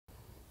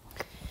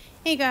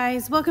Hey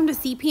guys, welcome to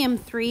CPM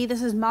 3.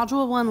 This is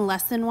Module 1,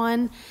 Lesson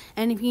 1.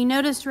 And if you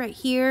notice right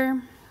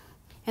here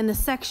in the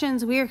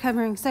sections, we are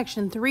covering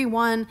section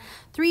 3.1,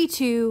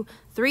 3.2,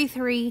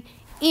 3.3,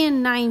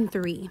 and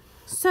 9.3.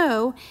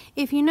 So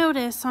if you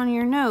notice on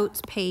your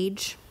notes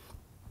page,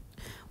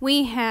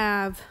 we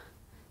have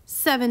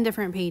 7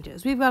 different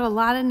pages. We've got a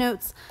lot of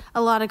notes,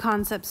 a lot of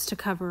concepts to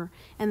cover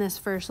in this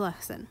first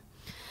lesson.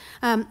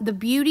 The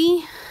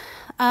beauty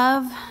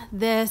of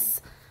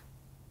this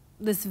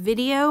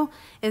video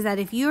is that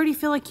if you already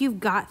feel like you've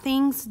got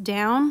things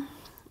down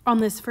on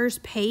this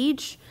first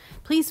page,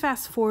 please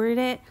fast forward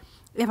it.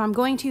 If I'm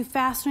going too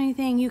fast or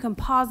anything, you can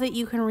pause it,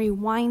 you can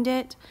rewind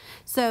it.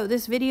 So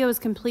this video is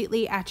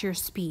completely at your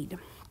speed.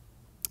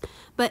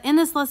 But in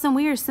this lesson,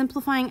 we are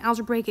simplifying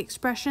algebraic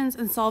expressions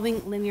and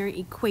solving linear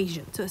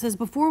equations. So it says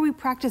before we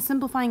practice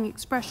simplifying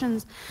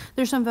expressions,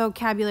 there's some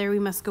vocabulary we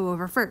must go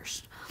over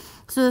first.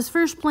 So this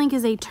first blank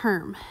is a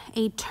term.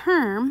 A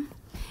term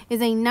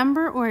is a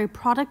number or a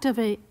product of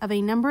a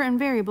number and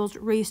variables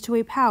raised to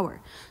a power.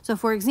 So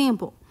for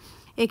example,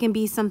 it can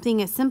be something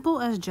as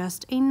simple as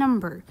just a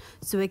number.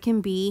 So it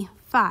can be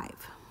 5.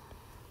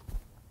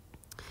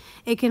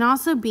 It can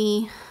also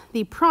be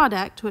the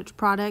product, which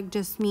product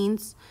just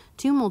means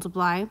to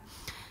multiply.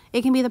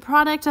 It can be the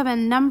product of a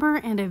number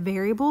and a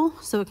variable.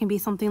 So it can be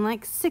something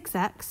like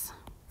 6x.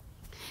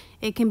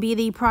 It can be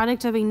the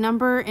product of a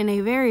number and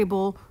a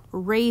variable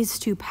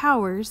raised to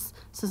powers,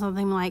 so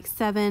something like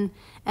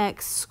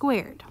 7x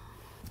squared.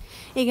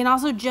 It can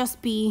also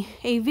just be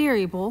a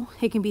variable.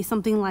 It can be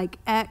something like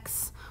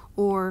x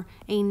or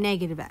a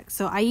negative x.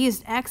 So I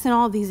used x in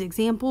all of these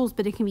examples,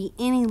 but it can be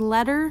any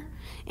letter,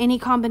 any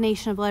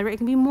combination of letter. It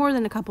can be more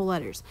than a couple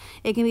letters.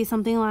 It can be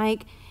something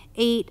like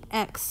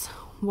 8xyz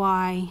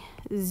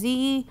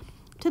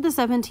to the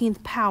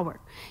 17th power.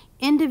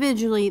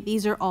 Individually,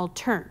 these are all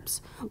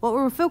terms. What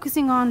we're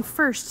focusing on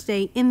first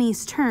today in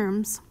these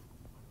terms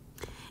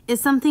is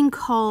something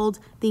called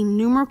the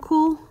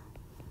numerical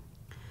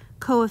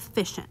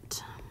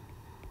coefficient.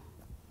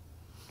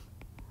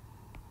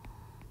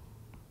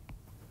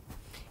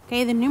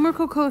 Okay, the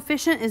numerical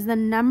coefficient is the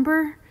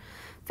number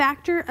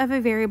factor of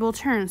a variable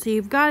term. So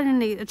you've got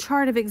in a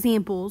chart of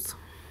examples.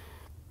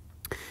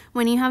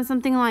 When you have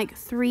something like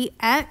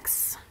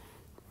 3x,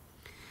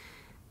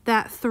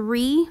 that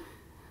 3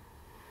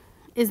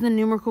 is the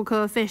numerical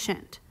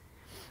coefficient.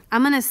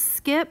 I'm going to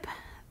skip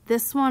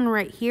this one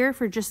right here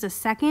for just a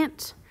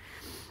second.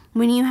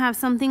 When you have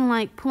something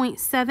like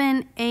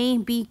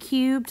 0.7ab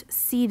cubed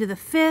c to the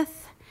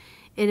 5th,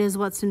 it is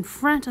what's in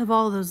front of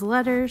all those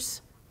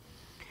letters.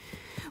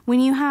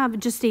 When you have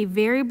just a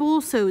variable,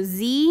 so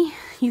z,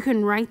 you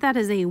can write that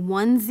as a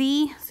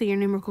 1z, so your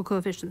numerical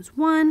coefficient is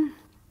 1.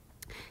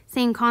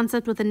 Same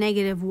concept with a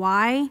negative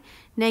y.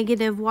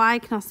 Negative y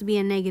can also be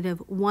a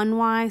negative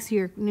 1y, so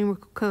your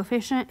numerical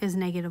coefficient is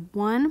negative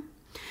 1.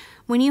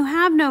 When you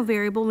have no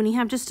variable, when you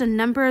have just a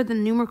number, the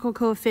numerical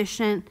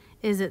coefficient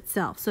is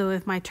itself. So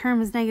if my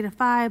term is negative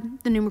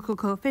 5, the numerical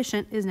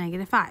coefficient is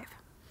negative 5.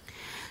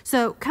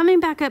 So coming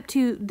back up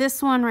to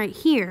this one right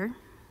here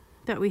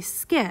that we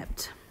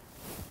skipped,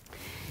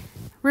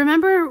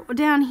 remember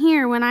down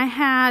here when I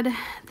had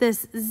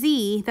this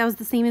z, that was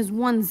the same as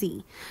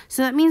 1z.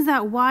 So that means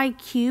that y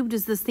cubed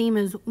is the same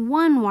as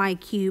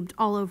 1y cubed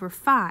all over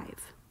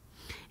 5.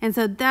 And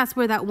so that's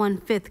where that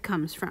 1/5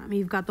 comes from.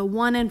 You've got the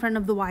 1 in front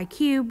of the y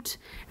cubed,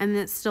 and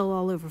then it's still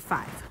all over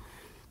 5.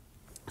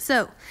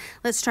 So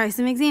let's try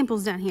some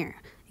examples down here.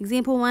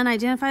 Example 1,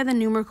 identify the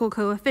numerical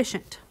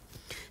coefficient.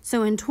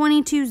 So in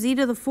 22z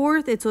to the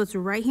 4th, it's what's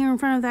right here in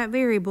front of that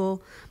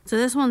variable. So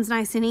this one's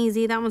nice and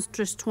easy. That one's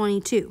just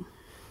 22.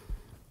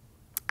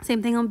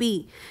 Same thing on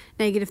b.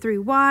 Negative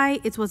 3y,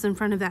 it's what's in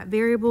front of that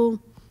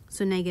variable.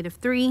 So negative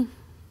 3.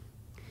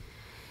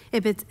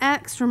 If it's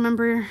x,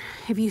 remember,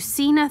 if you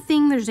see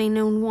nothing, there's a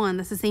known 1.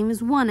 That's the same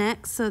as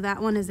 1x, so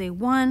that one is a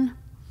 1.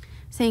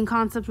 Same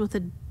concept with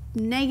a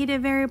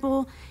negative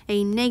variable.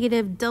 A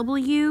negative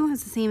w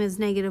is the same as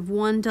negative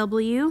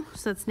 1w,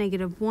 so that's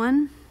negative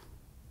 1.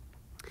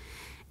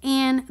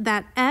 And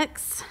that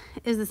x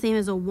is the same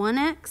as a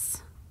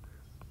 1x.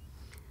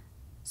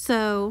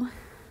 So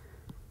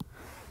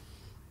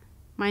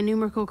my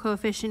numerical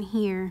coefficient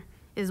here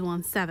is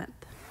 1/7.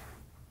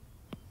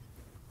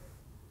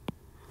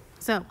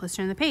 So let's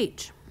turn the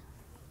page.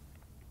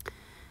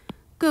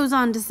 Goes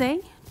on to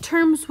say,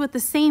 terms with the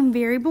same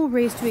variable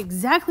raised to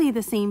exactly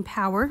the same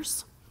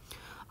powers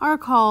are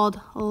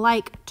called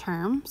like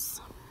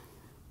terms.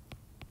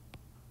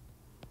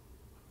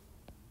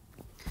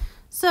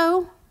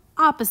 So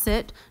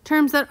opposite,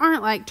 terms that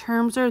aren't like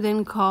terms are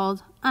then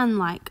called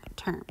unlike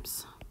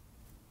terms.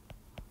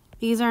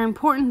 These are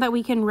important that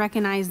we can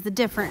recognize the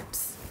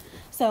difference.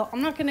 So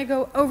I'm not going to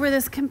go over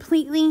this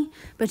completely,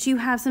 but you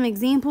have some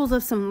examples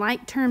of some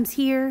like terms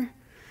here,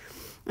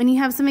 and you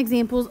have some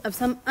examples of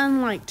some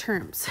unlike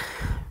terms.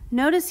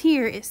 Notice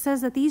here it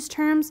says that these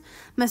terms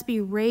must be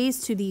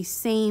raised to the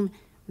same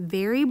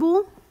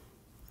variable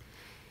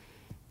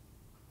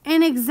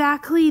and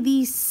exactly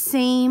the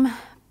same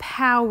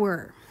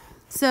power.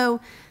 So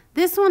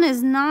this one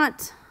is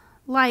not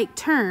like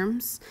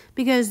terms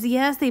because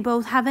yes, they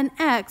both have an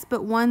x,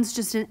 but one's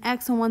just an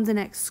x and one's an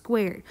x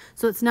squared.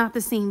 So it's not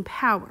the same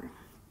power.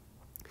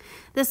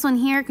 This one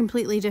here,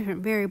 completely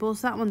different variables.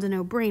 So that one's a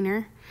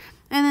no-brainer.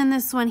 And then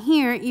this one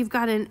here, you've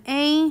got an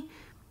A,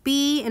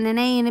 B, and an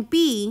A and a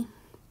B.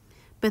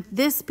 But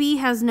this B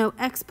has no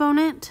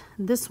exponent.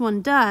 This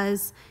one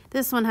does.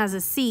 This one has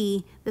a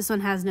C. This one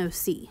has no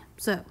C.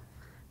 So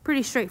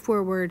pretty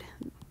straightforward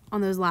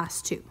on those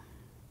last two.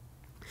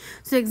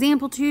 So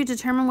example 2,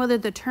 determine whether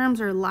the terms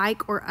are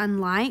like or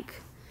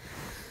unlike.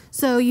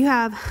 So you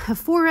have a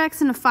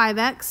 4x and a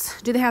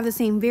 5x. Do they have the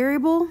same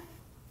variable?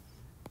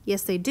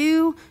 Yes, they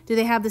do. Do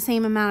they have the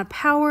same amount of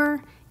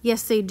power?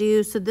 Yes, they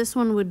do. So this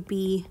one would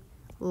be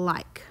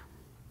like.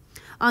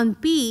 On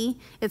B,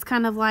 it's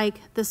kind of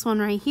like this one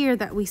right here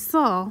that we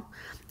saw.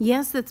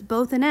 Yes, it's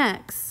both an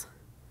x,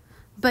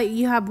 but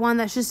you have one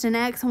that's just an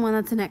x and one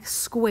that's an x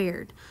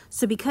squared.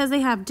 So because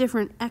they have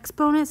different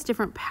exponents,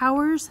 different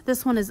powers,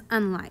 this one is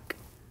unlike.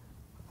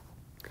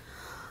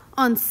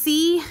 On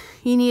C,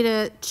 you need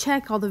to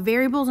check all the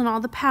variables and all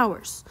the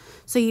powers.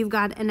 So you've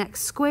got an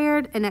x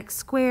squared, an x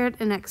squared,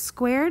 an x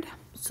squared.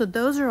 So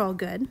those are all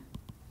good.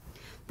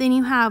 Then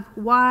you have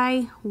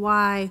y,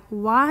 y,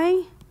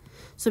 y.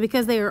 So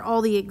because they are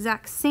all the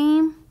exact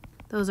same,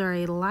 those are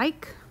a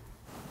like.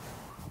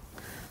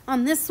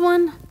 On this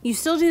one, you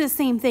still do the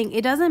same thing.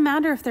 It doesn't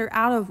matter if they're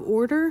out of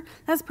order.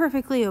 That's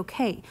perfectly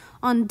okay.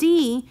 On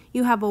D,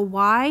 you have a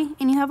y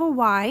and you have a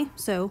y.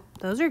 So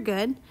those are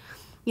good.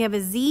 You have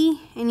a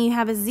z and you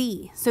have a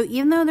z. So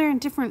even though they're in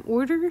different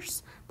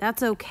orders,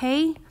 that's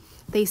okay.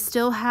 They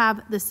still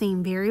have the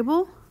same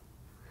variable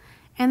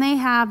and they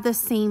have the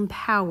same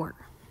power.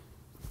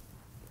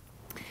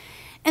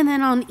 And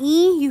then on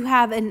E, you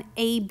have an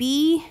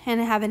AB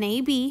and have an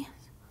AB.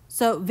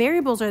 So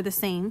variables are the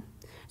same.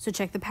 So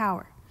check the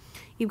power.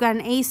 You've got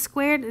an A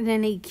squared and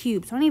an A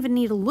cubed. So I don't even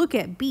need to look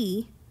at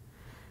B.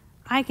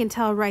 I can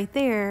tell right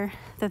there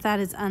that that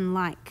is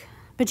unlike.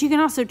 But you can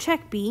also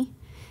check B.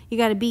 You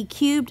got a B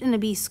cubed and a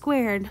B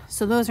squared,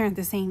 so those aren't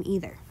the same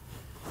either.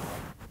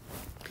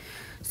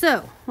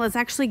 So let's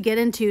actually get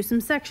into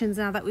some sections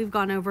now that we've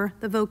gone over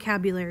the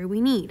vocabulary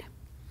we need.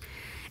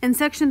 In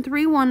section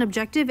 3.1,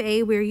 objective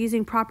A, we are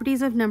using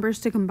properties of numbers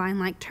to combine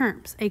like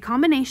terms. A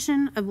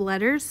combination of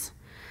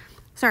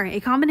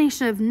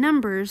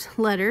numbers,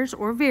 letters,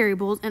 or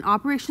variables and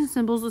operation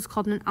symbols is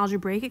called an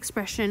algebraic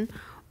expression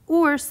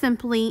or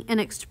simply an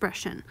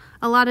expression.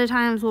 A lot of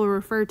times we'll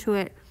refer to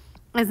it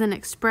as an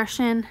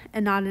expression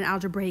and not an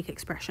algebraic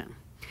expression.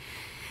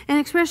 An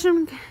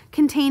expression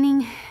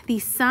containing the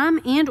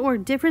sum and or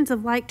difference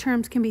of like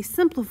terms can be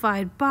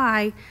simplified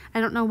by, I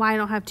don't know why I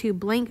don't have 2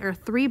 blank or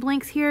 3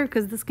 blanks here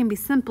because this can be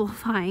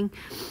simplified.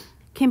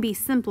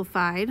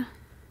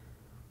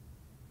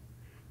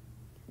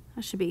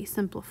 That should be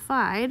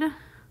simplified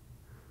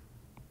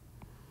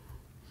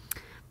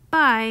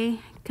by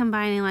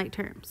combining like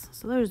terms.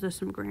 So those are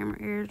some grammar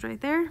errors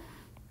right there.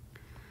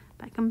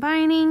 By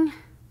combining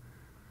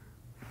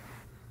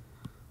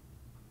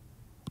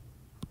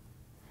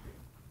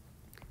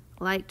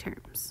like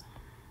terms.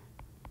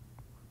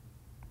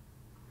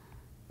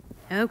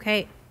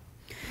 Okay,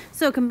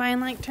 so combine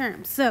like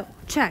terms. So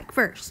check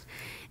first.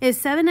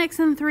 Is 7x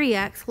and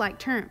 3x like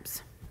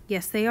terms?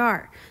 Yes, they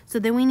are. So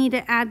then we need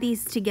to add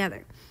these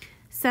together.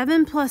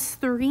 7 plus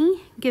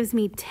 3 gives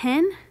me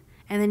 10,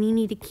 and then you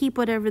need to keep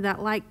whatever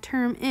that like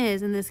term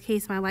is. In this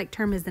case, my like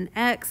term is an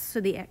x,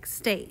 so the x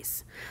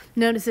stays.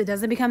 Notice it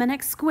doesn't become an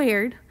x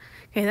squared.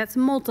 Okay, that's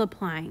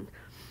multiplying.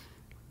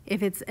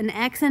 If it's an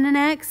x and an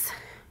x,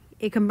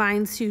 it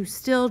combines to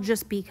still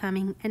just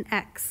becoming an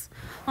x.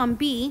 On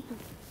B,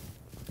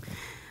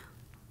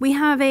 we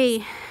have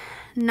a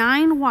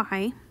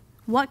 9y.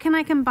 What can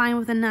I combine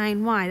with a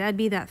 9y? That'd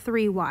be that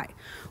 3y.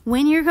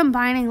 When you're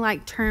combining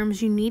like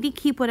terms, you need to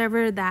keep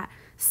whatever that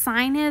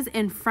sign is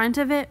in front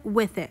of it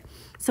with it.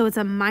 So it's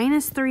a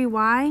minus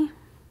 3y.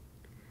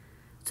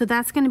 So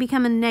that's going to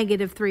become a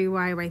negative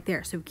 3y right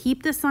there. So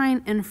keep the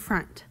sign in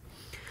front.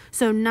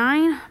 So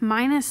 9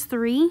 minus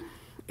 3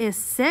 is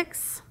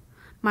 6.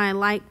 My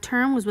like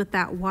term was with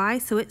that y,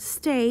 so it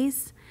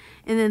stays.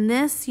 And then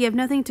this, you have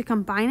nothing to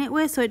combine it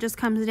with, so it just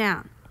comes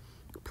down.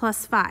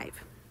 Plus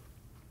 5.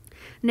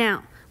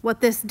 Now, what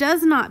this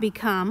does not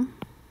become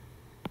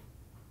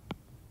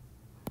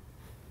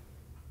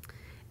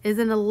is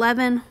an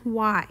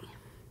 11y.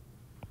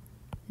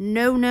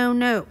 No, no,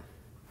 no.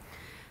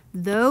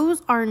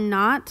 Those are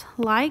not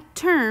like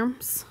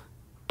terms.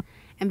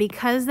 And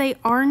because they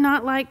are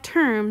not like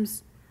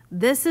terms,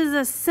 this is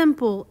as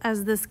simple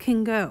as this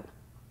can go.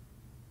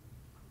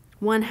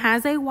 One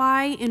has a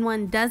y and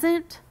one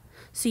doesn't,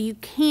 so you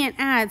can't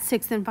add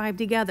 6 and 5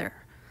 together.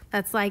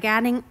 That's like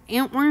adding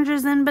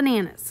oranges and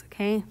bananas,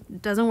 okay?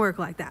 It doesn't work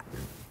like that.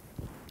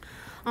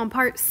 On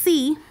part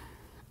C,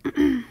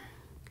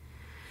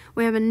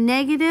 we have a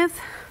negative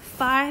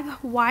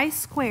 5y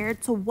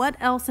squared. So what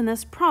else in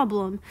this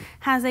problem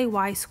has a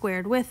y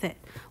squared with it?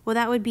 Well,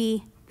 that would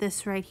be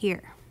this right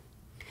here.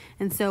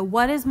 And so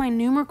what is my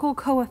numerical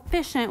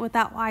coefficient with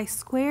that y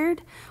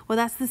squared? Well,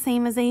 that's the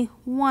same as a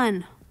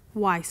 1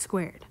 y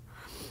squared.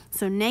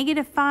 So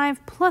negative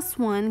 5 plus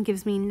 1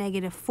 gives me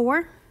negative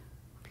 4.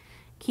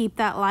 Keep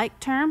that like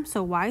term,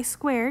 so y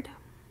squared.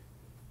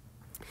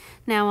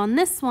 Now on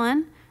this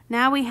one,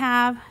 now we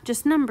have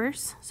just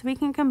numbers, so we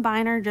can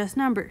combine our just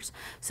numbers.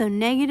 So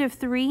negative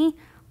 3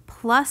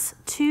 plus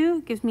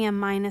 2 gives me a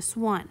minus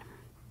 1.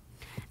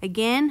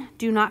 Again,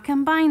 do not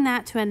combine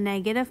that to a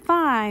negative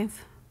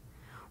 5.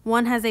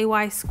 One has a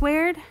y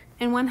squared,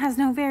 and one has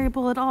no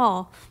variable at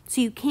all, so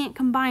you can't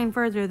combine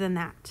further than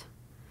that.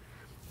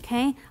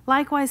 Okay,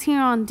 likewise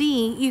here on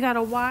D, you got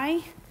a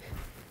y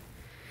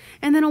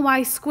and then a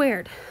y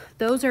squared.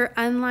 Those are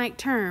unlike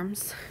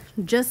terms,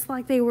 just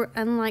like they were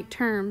unlike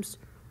terms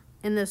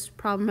in this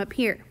problem up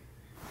here.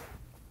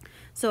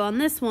 So on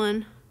this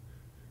one,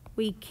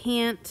 we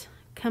can't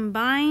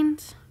combine.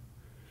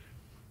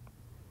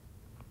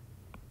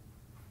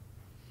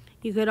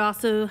 You could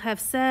also have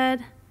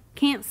said,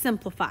 can't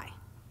simplify.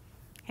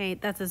 Okay,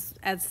 that's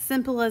as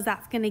simple as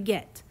that's going to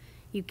get.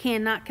 You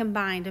cannot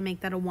combine to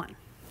make that a 1.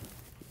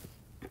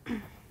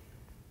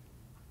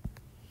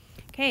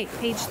 Okay,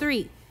 page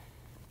 3.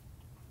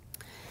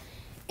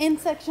 In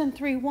section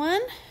 3.1,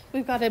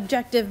 we've got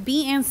objective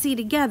B and C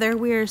together.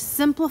 We're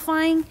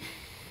multiplying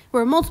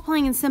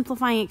and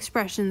simplifying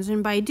expressions,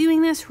 and by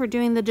doing this, we're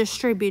doing the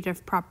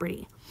distributive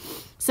property.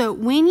 So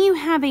when you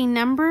have a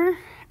number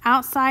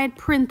outside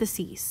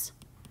parentheses,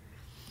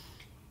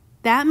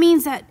 that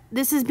means that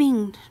this is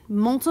being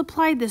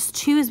multiplied, this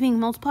 2 is being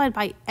multiplied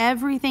by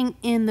everything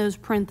in those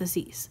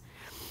parentheses.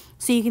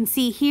 So you can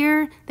see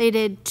here, they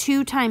did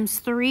 2 times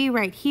 3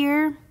 right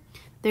here.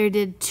 They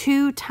did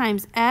 2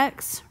 times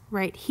x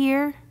right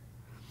here.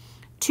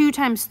 2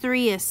 times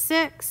 3 is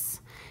 6.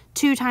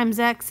 2 times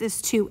x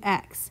is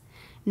 2x.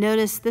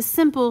 Notice this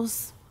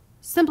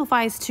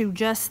simplifies to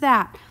just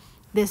that.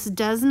 This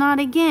does not,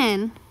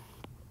 again,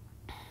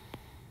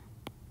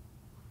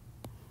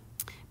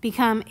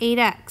 become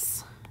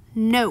 8x.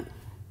 No.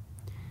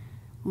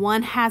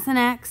 One has an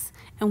x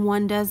and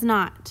one does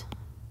not.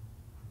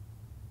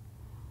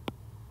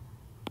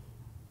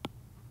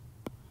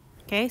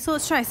 Okay, so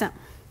let's try some.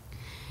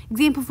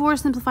 Example 4,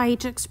 simplify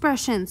each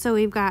expression. So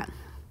we've got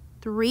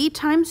 3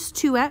 times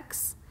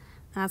 2x.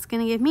 That's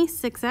going to give me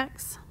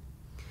 6x.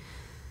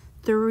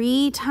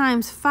 3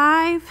 times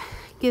 5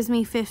 gives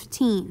me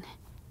 15.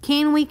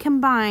 Can we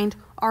combine?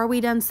 Are we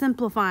done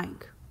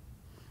simplifying?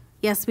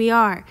 Yes, we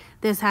are.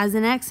 This has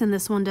an x and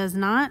this one does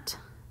not.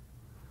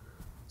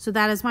 So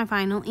that is my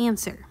final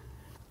answer.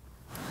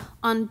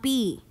 On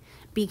B,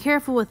 be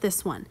careful with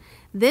this one.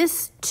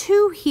 This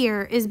 2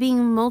 here is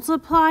being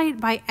multiplied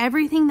by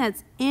everything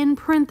that's in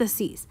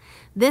parentheses.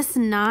 This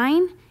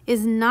 9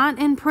 is not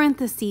in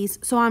parentheses,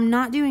 so I'm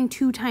not doing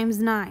 2 times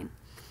 9.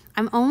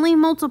 I'm only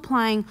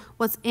multiplying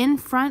what's in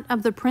front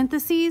of the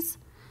parentheses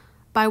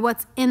by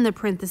what's in the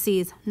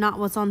parentheses, not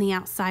what's on the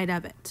outside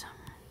of it.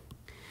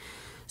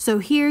 So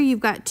here you've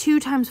got 2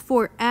 times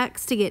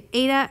 4x to get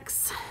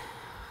 8x.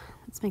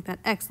 Let's make that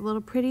x a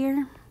little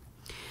prettier.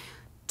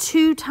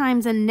 2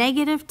 times a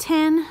negative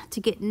 10 to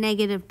get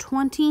negative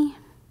 20.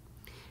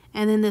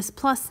 And then this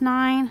plus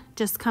 9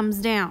 just comes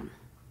down.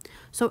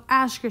 So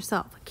ask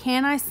yourself,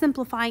 can I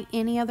simplify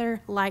any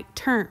other like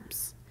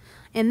terms?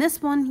 In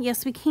this one,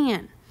 yes we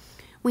can.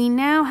 We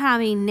now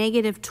have a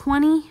negative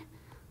 20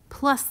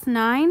 plus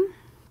 9.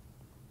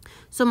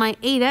 So my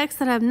 8x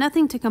that I have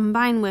nothing to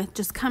combine with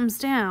just comes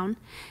down.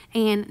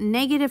 And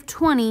negative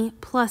 20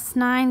 plus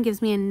 9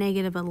 gives me a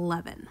negative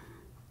 11.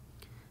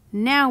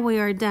 Now we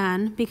are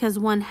done because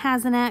one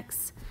has an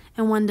x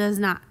and one does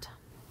not.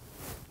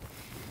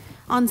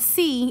 On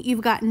C,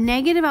 you've got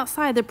negative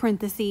outside the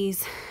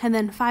parentheses and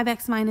then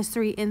 5x minus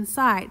 3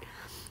 inside.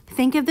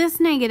 Think of this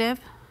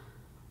negative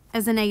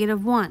as a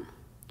negative 1.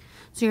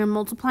 So you're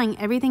multiplying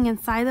everything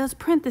inside those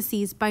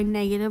parentheses by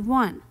negative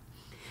 1.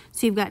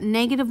 So you've got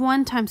negative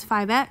 1 times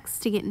 5x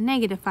to get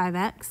negative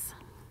 5x.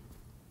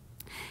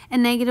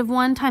 And negative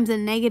 1 times a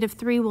negative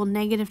 3, well,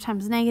 negative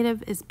times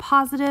negative is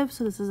positive,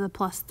 so this is a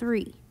plus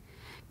 3.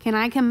 Can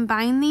I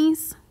combine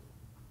these?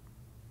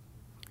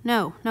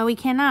 No, we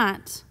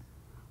cannot.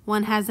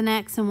 One has an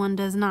x and one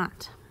does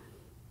not.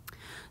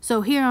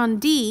 So here on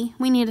D,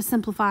 we need to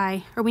simplify,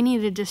 or we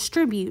need to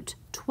distribute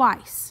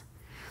twice.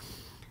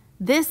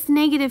 This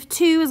negative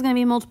 2 is going to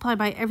be multiplied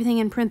by everything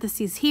in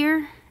parentheses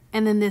here,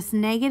 and then this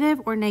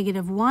negative or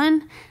negative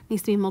 1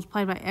 needs to be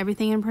multiplied by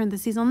everything in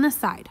parentheses on this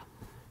side.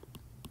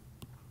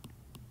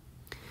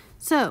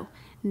 So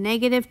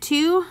negative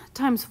 2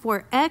 times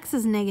 4x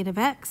is negative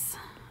x.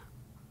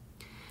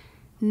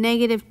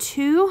 Negative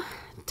 2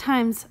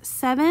 times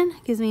 7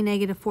 gives me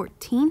negative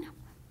 14.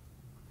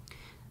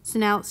 So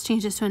now let's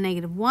change this to a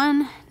negative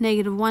 1.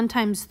 Negative 1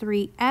 times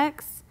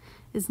 3x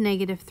is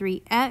negative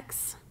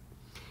 3x.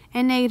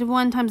 And negative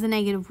 1 times a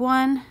negative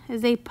 1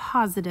 is a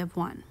positive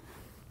 1.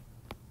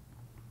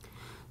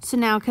 So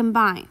now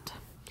combined.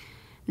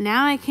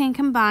 Now I can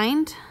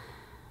combine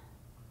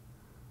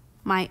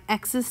my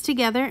x's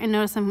together, and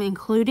notice I'm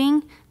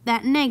including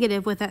that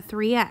negative with that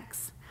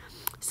 3x.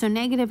 So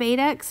negative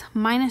 8x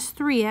minus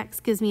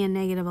 3x gives me a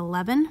negative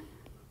 11.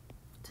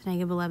 It's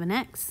negative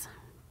 11x.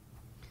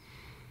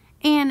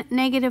 And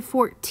negative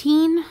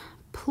 14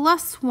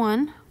 plus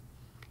 1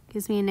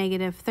 gives me a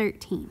negative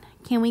 13.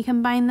 Can we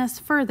combine this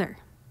further?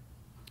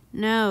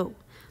 No,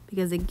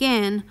 because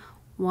again,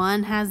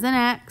 one has an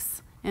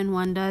x and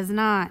one does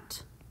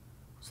not.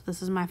 So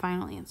this is my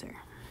final answer.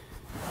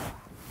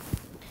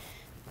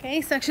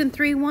 Okay, section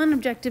 3.1,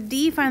 objective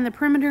D, find the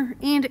perimeter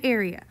and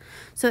area.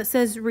 So it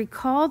says,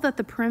 recall that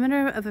the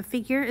perimeter of a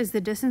figure is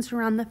the distance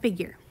around the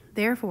figure.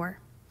 Therefore,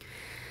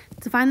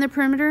 to find the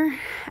perimeter,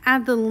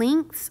 add the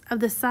lengths of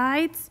the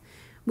sides.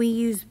 We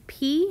use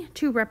P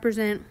to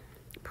represent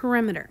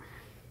perimeter.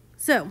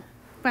 So,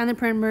 find the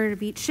perimeter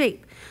of each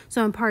shape.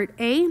 So in part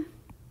A,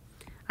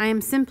 I am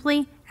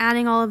simply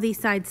adding all of these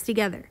sides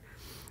together.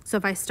 So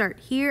if I start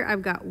here,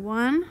 I've got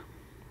 1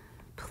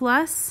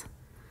 plus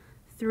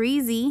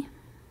 3z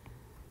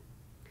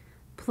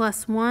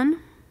plus 1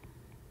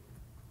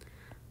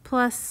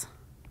 plus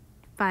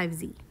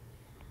 5z.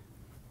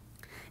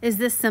 Is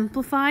this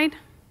simplified?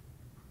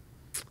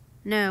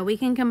 No, we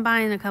can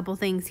combine a couple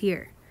things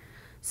here.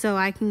 So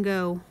I can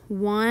go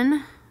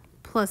 1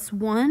 plus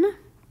 1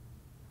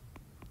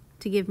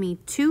 to give me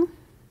 2.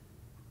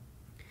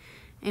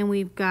 And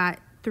we've got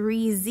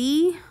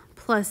 3z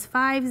plus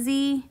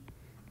 5z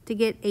to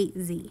get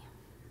 8z.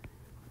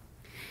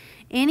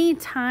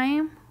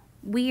 Anytime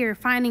we are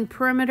finding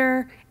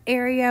perimeter,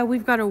 area,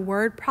 we've got a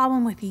word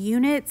problem with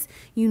units,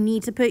 you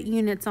need to put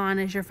units on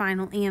as your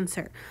final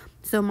answer.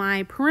 So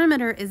my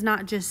perimeter is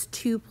not just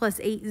 2 plus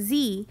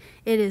 8z,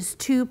 it is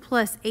 2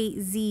 plus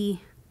 8z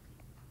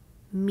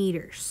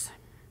meters.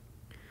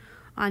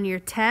 On your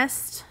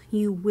test,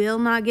 you will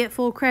not get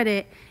full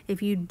credit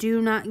if you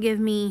do not give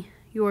me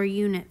your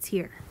units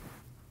here.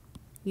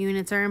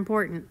 Units are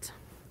important.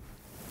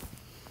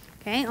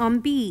 Okay, on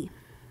B,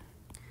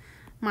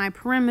 my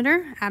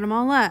perimeter, add them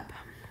all up.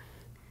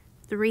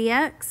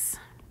 3x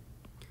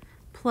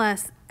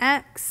plus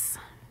x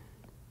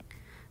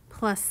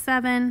plus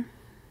 7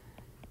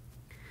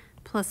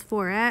 plus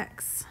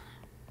 4x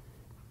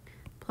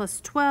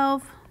plus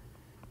 12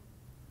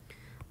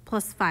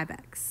 plus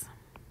 5x.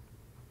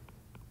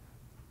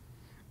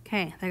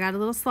 Okay, they got a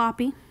little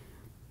sloppy,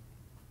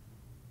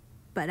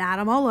 but add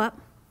them all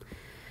up.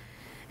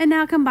 And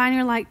now combine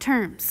your like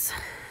terms.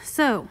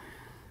 So,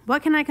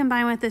 what can I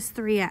combine with this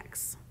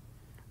 3x?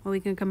 Well, we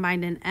can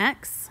combine an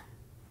x,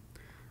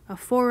 a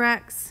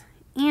 4x,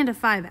 and a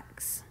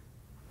 5x.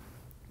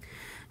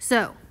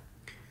 So,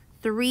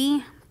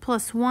 3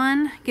 plus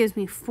 1 gives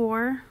me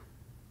 4,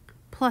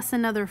 plus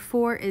another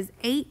 4 is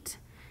 8,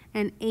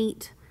 and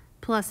 8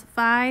 plus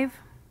 5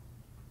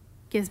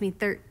 gives me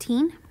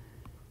 13.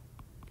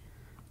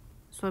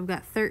 So I've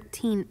got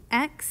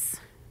 13x,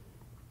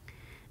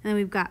 and then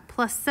we've got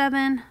plus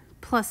 7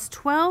 plus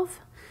 12,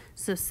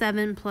 so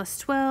 7 plus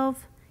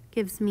 12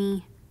 gives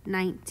me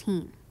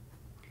 19.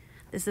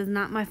 This is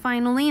not my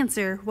final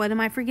answer. What am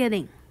I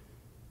forgetting?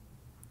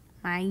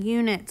 My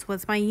units.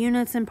 What's my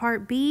units in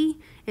part B?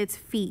 It's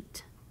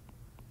feet.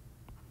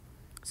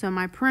 So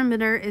my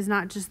perimeter is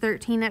not just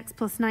 13x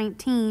plus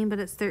 19, but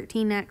it's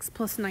 13x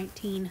plus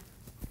 19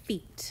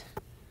 feet.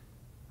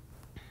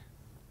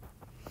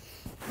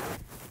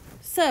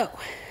 So,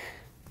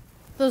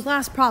 those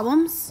last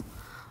problems,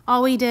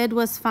 all we did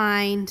was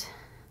find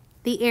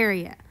the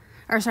area.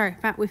 Or sorry,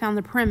 we found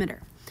the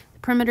perimeter. The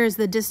perimeter is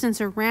the distance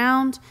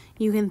around.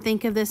 You can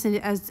think of this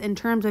as in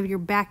terms of your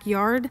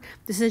backyard.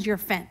 This is your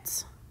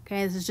fence.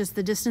 Okay, this is just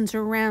the distance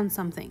around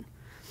something.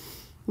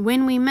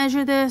 When we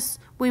measure this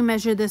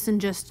in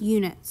just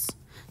units.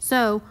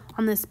 So,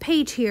 on this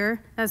page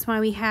here, that's why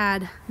we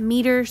had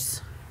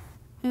meters.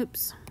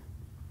 Oops.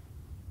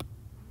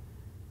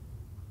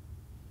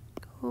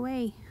 Go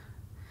away.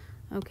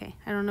 Okay,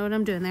 I don't know what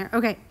I'm doing there.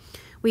 Okay,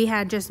 we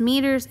had just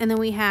meters and then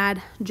we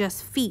had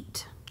just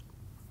feet.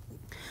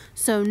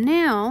 So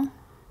now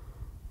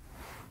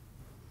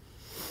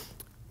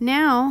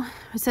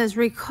it says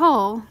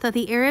recall that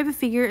the area of a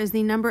figure is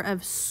the number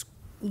of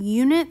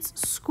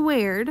units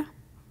squared,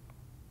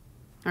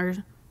 or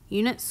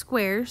unit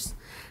squares,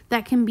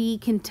 that can be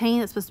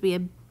contained, that's supposed to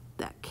be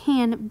that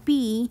can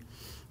be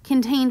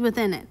contained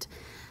within it.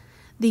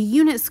 The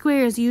unit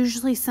square is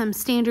usually some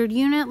standard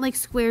unit like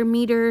square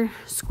meter,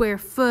 square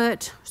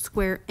foot,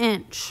 square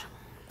inch.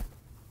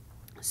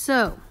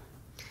 So,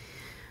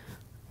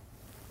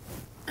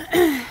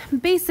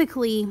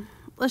 basically,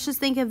 let's just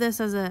think of this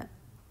as let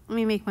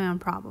me make my own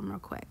problem real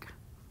quick.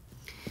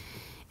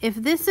 If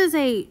this is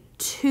a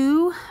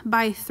 2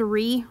 by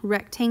 3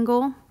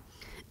 rectangle,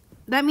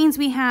 that means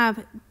we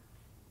have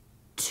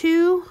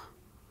 2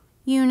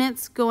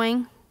 units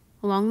going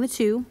along the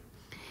 2,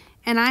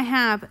 and I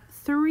have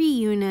 3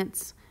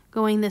 units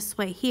going this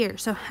way here.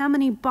 So how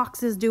many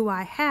boxes do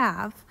I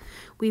have?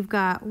 We've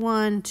got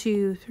 1,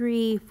 2,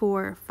 3,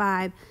 4,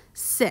 5,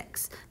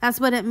 6. That's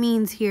what it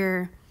means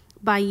here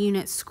by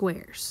unit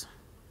squares.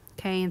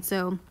 Okay, and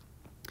so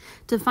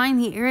to find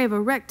the area of a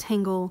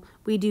rectangle,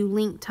 we do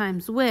length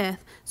times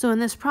width. So in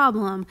this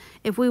problem,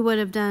 if we would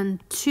have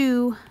done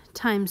 2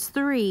 times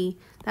 3,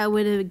 that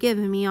would have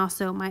given me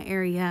also my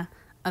area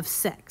of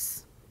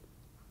 6.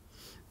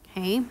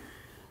 Okay.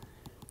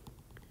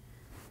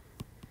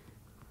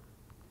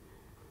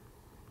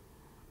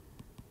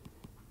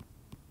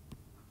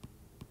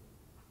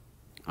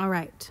 All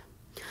right.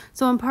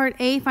 So in part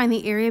A, find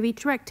the area of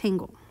each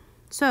rectangle.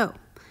 So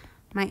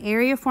my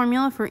area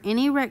formula for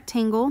any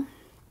rectangle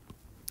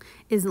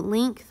is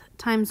length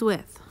times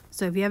width.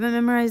 So if you haven't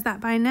memorized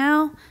that by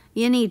now,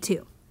 you need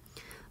to.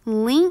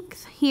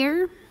 Length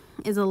here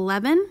is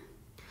 11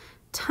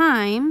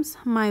 times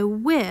my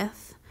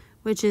width,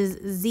 which is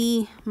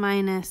z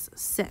minus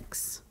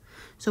 6.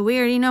 So we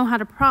already know how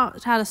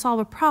to solve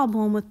a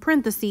problem with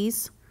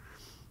parentheses.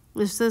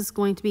 This is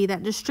going to be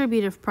that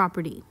distributive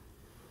property.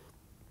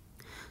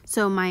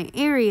 So my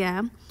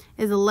area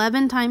is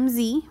 11 times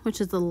z,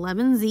 which is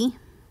 11z,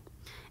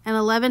 and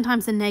 11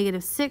 times the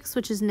negative 6,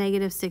 which is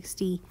negative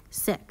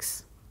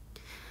 66.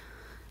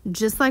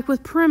 Just like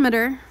with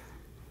perimeter,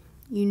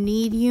 you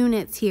need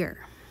units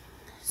here.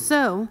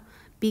 So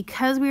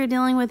because we are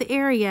dealing with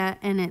area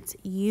and it's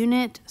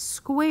unit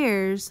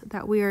squares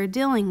that we are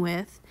dealing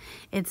with,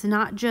 it's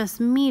not just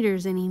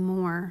meters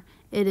anymore,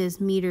 it is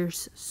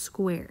meters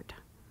squared.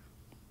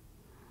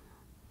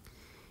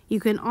 You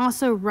can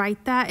also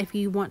write that if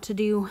you want to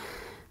do,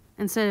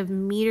 instead of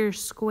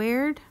meters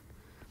squared,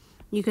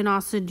 you can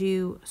also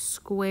do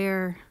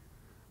square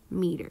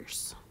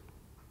meters.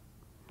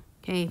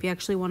 Okay, if you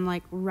actually want to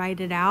like write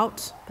it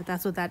out, but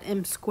that's what that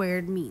m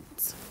squared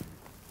means.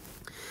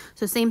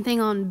 So same thing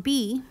on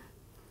B.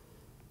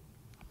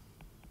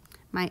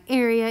 My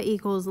area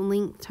equals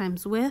length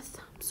times width.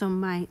 So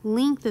my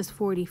length is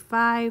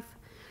 45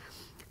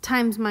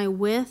 times my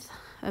width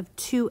of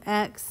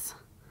 2x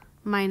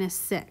minus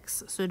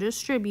 6. So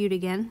distribute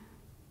again.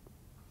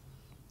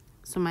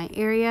 So my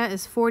area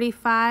is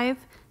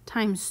 45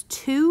 times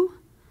 2,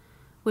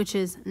 which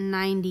is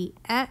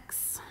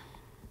 90x.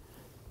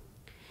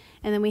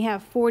 And then we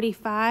have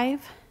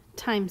 45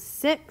 times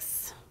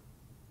 6,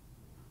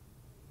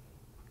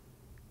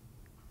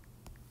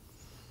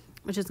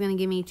 which is going to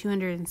give me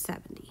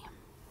 270.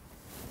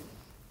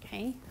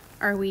 Okay,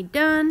 are we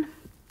done?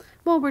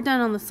 Well, we're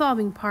done on the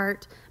solving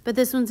part, but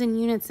this one's in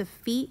units of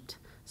feet.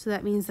 So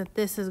that means that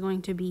this is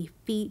going to be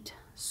feet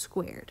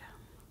squared.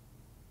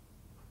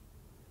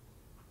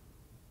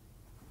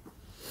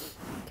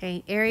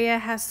 Okay, area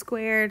has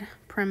squared,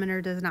 perimeter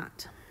does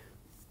not.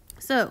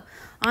 So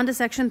on to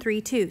section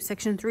 3.2.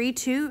 Section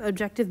 3.2,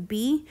 objective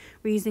B,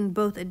 we're using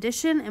both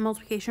addition and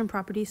multiplication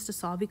properties to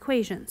solve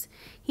equations.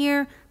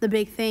 Here, the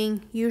big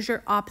thing, use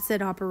your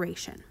opposite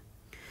operation.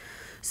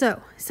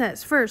 So it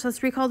says, first,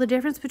 let's recall the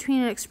difference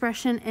between an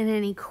expression and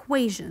an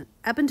equation.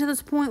 Up until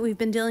this point, we've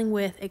been dealing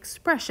with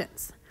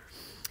expressions.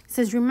 It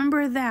says,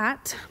 remember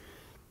that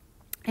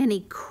an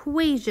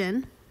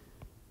equation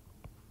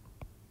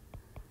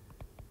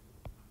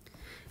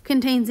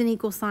contains an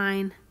equal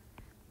sign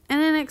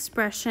and an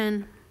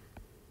expression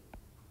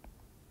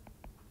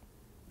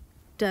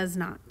does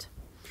not.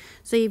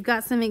 So you've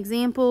got some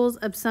examples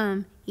of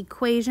some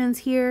equations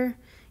here.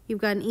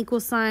 You've got an equal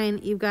sign,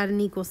 you've got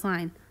an equal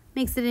sign.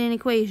 Makes it an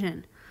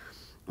equation.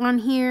 On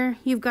here,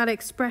 you've got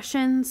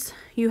expressions.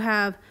 You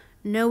have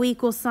no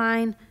equal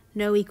sign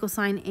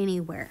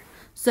anywhere.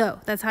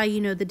 So that's how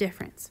you know the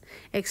difference.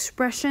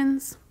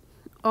 Expressions,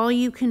 all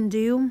you can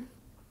do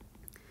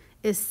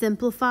is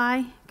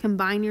simplify,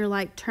 combine your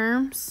like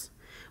terms.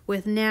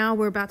 With now,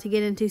 we're about to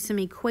get into some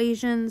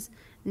equations.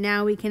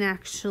 Now we can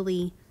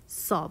actually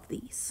solve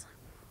these.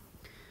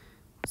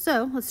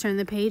 So let's turn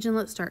the page and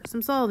let's start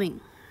some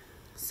solving.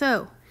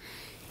 So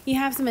you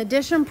have some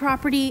addition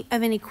property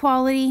of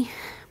inequality,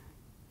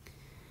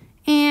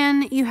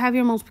 and you have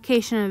your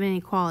multiplication of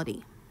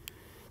inequality.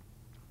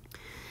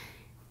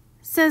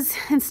 Says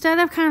instead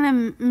of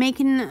kind of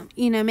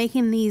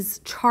making these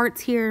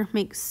charts here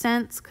make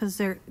sense,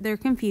 because they're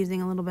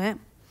confusing a little bit,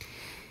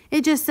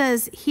 it just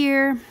says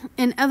here,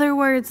 in other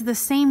words, the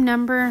same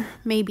number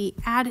may be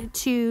added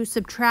to,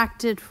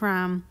 subtracted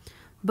from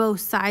both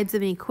sides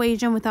of an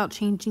equation without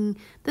changing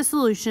the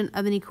solution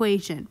of an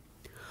equation.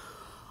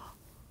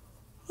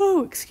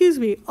 Oh, excuse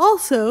me.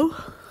 Also,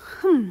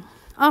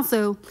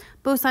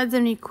 both sides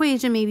of an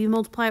equation may be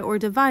multiplied or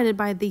divided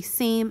by the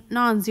same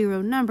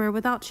non-zero number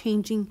without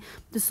changing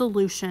the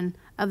solution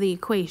of the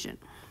equation.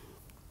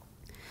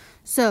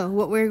 So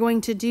what we're going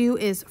to do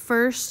is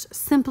first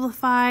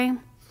simplify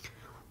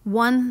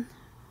one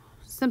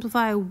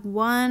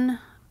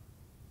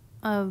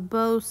of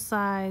both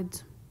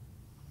sides.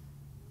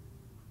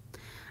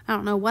 I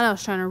don't know what I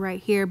was trying to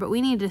write here, but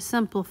we need to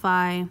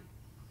simplify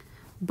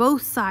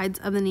both sides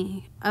of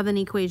an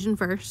equation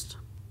first.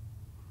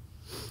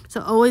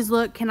 So always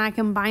look, can I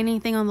combine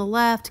anything on the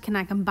left? Can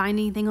I combine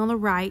anything on the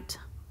right?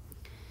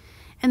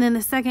 And then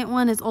the second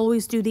one is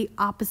always do the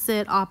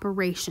opposite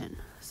operation.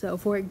 So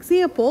for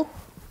example,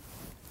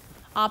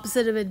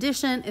 opposite of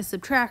addition is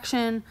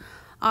subtraction.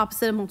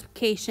 Opposite of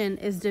multiplication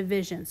is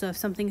division. So if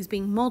something is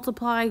being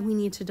multiplied, we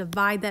need to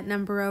divide that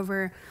number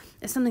over.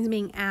 If something's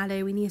being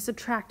added, we need to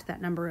subtract that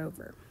number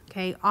over.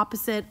 Okay,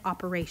 opposite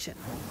operation.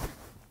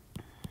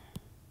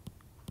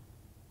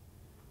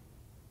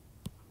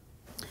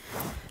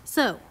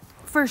 So,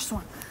 first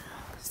one,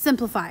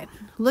 simplify.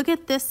 Look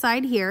at this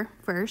side here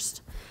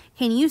first.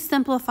 Can you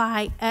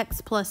simplify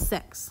x plus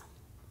 6?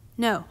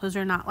 No, those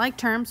are not like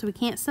terms, so we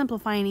can't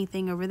simplify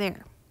anything over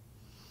there.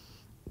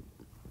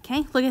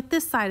 Okay, look at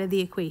this side of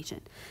the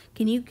equation.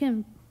 Can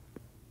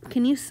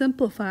you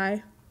simplify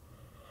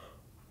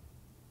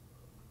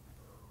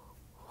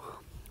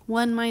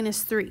 1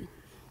 minus 3?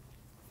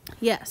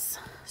 Yes.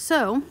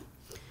 So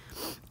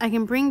I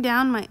can bring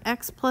down my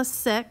x plus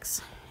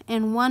 6,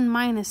 and 1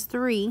 minus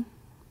 3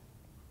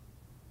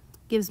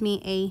 gives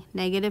me a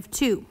negative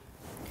 2.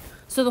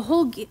 So the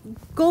whole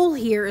goal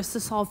here is to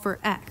solve for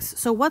x.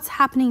 So what's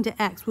happening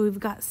to x? Well, we've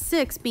got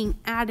 6 being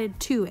added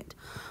to it.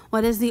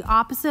 What is the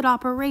opposite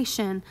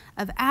operation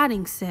of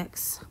adding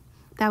 6?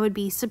 That would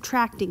be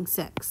subtracting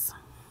 6.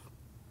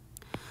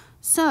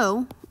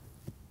 So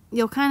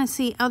you'll kind of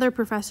see other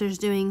professors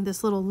doing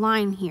this little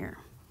line here.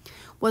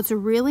 What's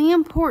really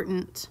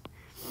important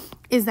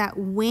is that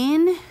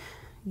when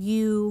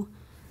you,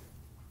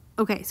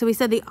 okay, so we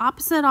said the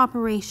opposite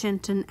operation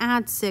to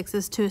add 6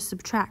 is to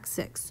subtract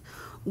 6.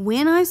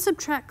 When I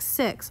subtract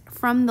 6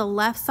 from the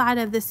left side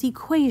of this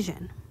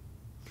equation,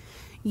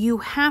 you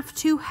have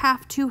to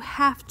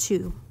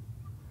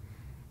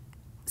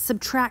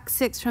subtract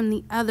 6 from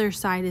the other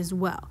side as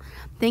well.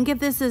 Think of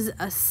this as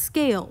a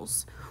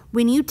scales.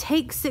 When you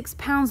take 6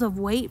 pounds of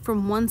weight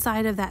from one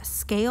side of that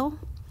scale,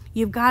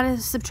 you've got to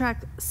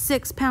subtract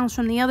 6 pounds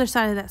from the other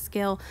side of that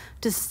scale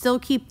to still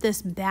keep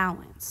this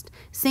balanced.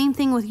 Same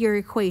thing with your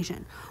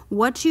equation.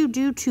 What you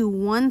do to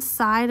one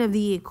side of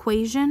the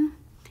equation,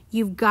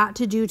 you've got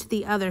to do to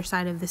the other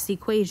side of this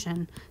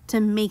equation to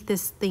make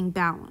this thing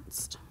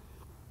balanced.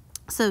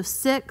 So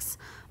 6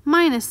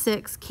 minus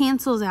 6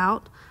 cancels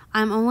out.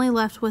 I'm only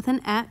left with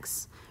an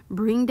x.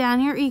 Bring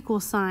down your equal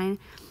sign,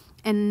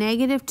 and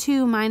negative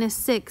 2 minus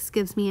 6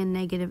 gives me a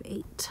negative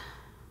 8.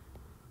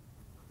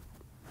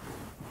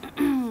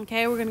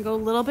 Okay, we're going to go a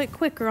little bit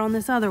quicker on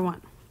this other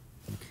one.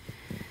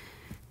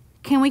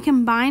 Can we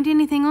combine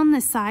anything on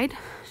this side?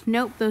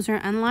 Nope, those are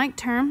unlike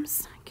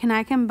terms. Can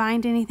I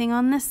combine anything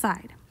on this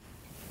side?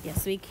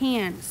 Yes, we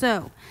can.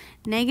 So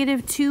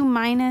negative 2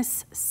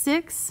 minus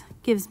 6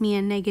 gives me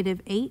a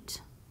negative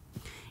 8.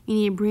 You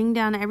need to bring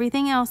down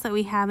everything else that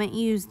we haven't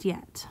used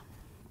yet.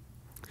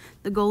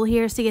 The goal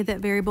here is to get that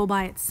variable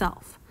by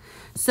itself.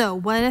 So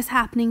what is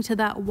happening to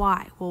that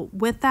y? Well,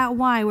 with that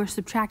y, we're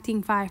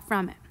subtracting 5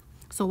 from it.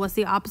 So what's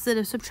the opposite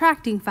of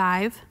subtracting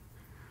 5?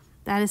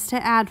 That is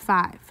to add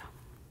 5.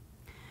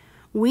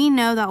 We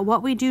know that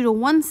what we do to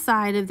one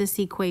side of this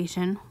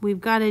equation,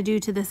 we've got to do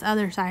to this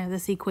other side of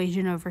this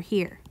equation over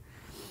here.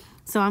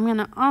 So I'm going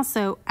to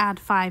also add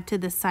 5 to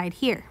this side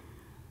here.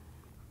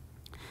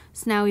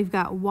 So now we've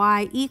got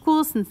y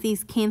equals, since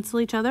these cancel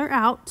each other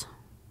out,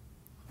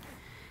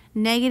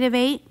 negative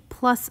 8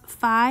 plus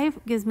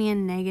 5 gives me a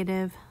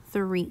negative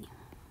 3.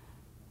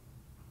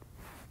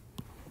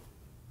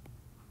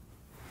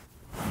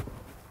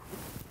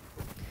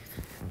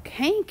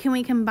 Okay, can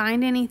we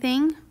combine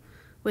anything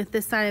with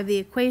this side of the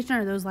equation?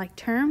 Are those like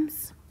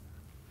terms?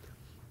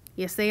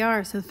 Yes, they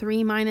are. So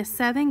 3 minus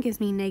 7 gives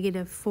me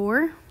negative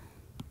 4.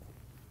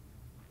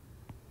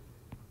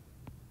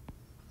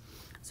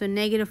 So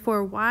negative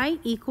 4y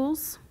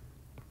equals,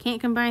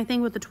 can't combine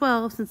anything with the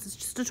 12 since it's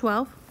just a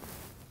 12.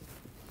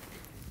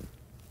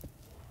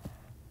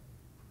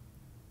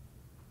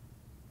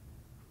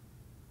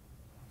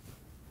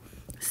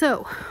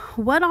 So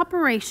what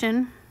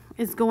operation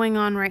is going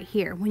on right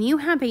here? When you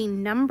have a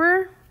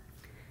number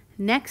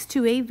next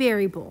to a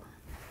variable,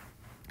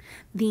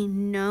 the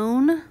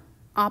known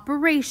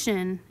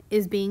operation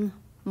is being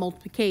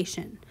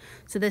multiplication.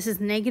 So this is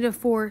negative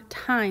 4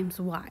 times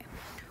y.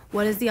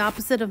 What is the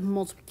opposite of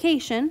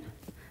multiplication?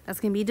 That's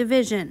going to be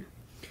division.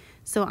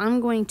 So I'm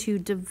going to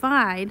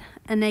divide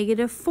a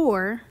negative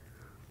 4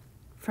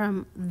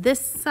 from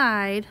this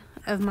side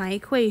of my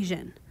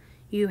equation.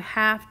 You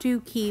have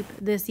to keep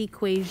this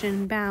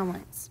equation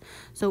balanced.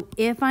 So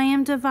if I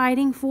am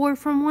dividing 4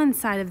 from one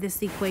side of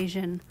this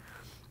equation,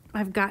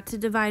 I've got to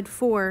divide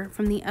 4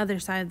 from the other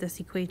side of this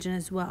equation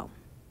as well.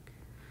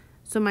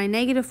 So my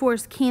negative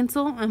 4's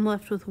cancel. I'm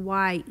left with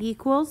y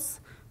equals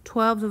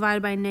 12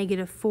 divided by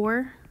negative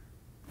 4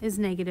 is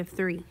negative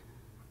 3.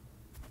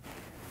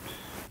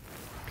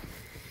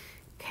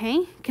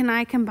 Okay, can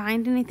I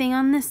combine anything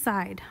on this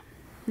side?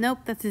 Nope,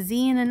 that's a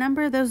z and a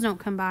number. Those don't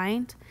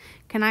combine.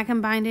 Can I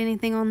combine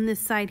anything on this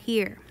side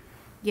here?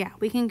 Yeah,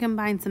 we can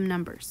combine some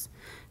numbers.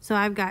 So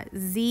I've got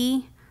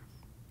z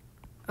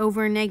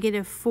over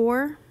negative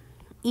 4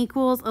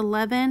 equals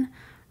 11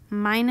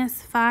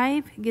 minus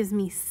 5 gives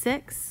me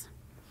 6.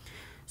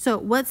 So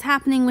what's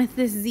happening with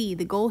this z?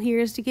 The goal here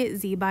is to get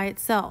z by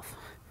itself.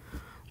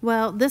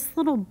 Well, this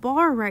little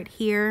bar right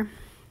here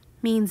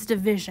means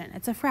division.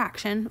 It's a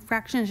fraction.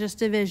 Fraction is just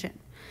division.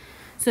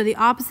 So the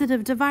opposite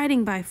of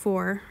dividing by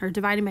 4, or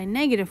dividing by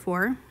negative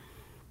 4,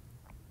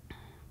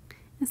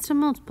 is to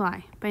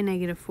multiply by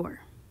negative 4.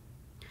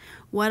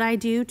 What I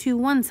do to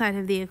one side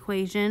of the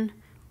equation,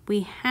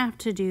 we have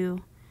to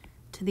do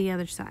to the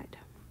other side.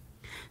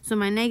 So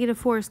my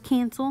negative 4's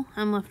cancel.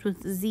 I'm left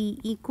with z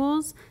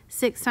equals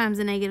 6 times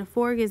a negative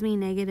 4 gives me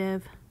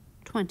negative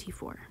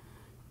 24.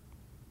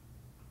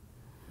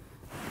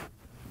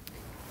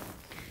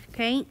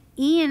 Okay,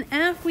 E and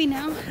F, we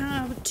now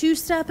have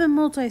two-step and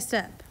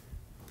multi-step.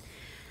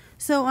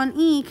 So on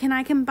E, can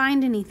I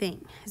combine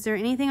anything? Is there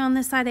anything on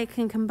this side I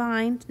can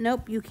combine?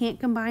 Nope, you can't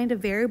combine a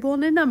variable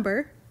and a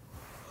number.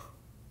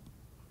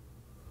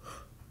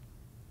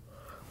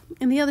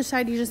 And the other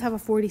side, you just have a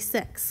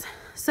 46.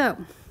 So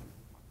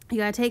you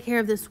gotta take care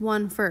of this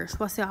 1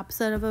 first. What's the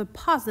opposite of a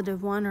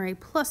positive 1 or a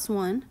plus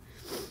 1?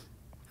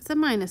 It's a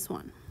minus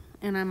 1.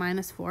 And I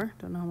minus 4,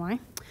 don't know why.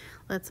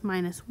 Let's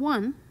minus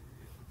 1.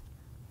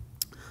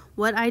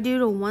 What I do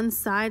to one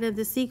side of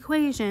this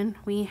equation,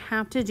 we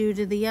have to do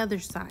to the other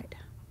side.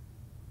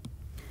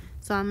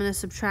 So I'm going to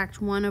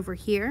subtract 1 over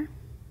here.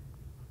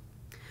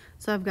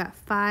 So I've got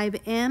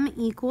 5m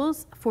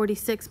equals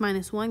 46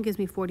 minus 1 gives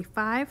me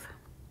 45.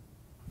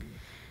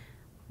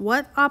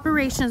 What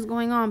operation is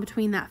going on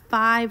between that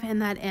 5 and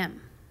that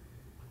m?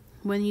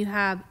 When you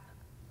have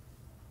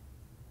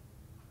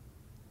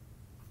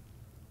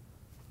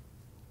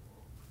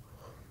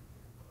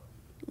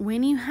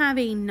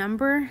a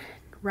number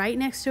right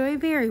next to a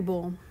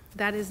variable,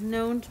 that is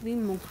known to be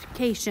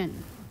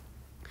multiplication.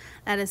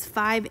 That is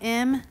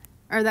 5m,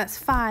 or that's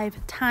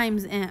 5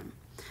 times m.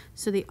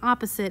 So the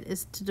opposite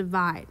is to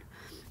divide.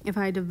 If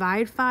I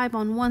divide 5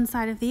 on one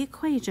side of the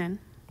equation,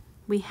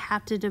 we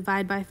have to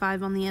divide by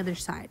 5 on the other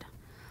side.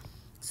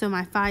 So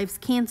my 5's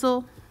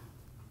cancel.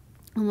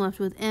 I'm left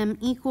with m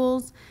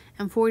equals,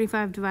 and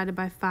 45 divided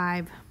by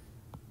 5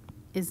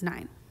 is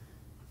 9.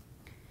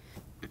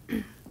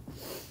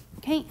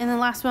 Okay, and the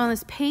last one on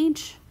this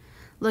page,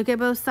 look at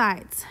both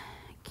sides.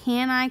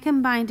 Can I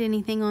combine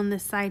anything on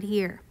this side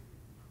here?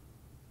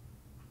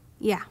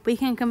 Yeah, we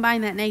can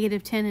combine that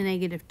negative 10 and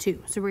negative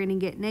 2. So we're going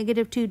to get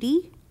negative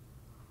 2d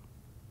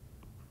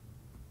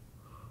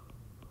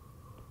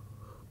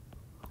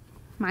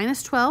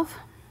minus 12.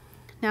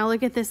 Now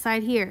look at this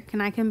side here.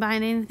 Can I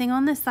combine anything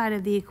on this side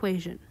of the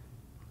equation?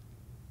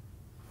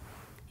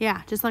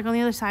 Yeah, just like on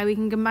the other side, we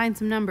can combine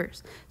some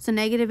numbers. So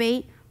negative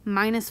 8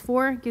 minus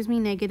 4 gives me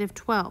negative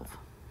 12.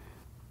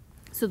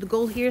 So the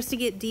goal here is to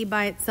get d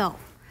by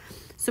itself.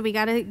 So we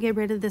got to get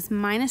rid of this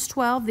minus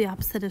 12. The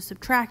opposite of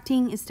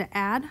subtracting is to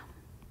add.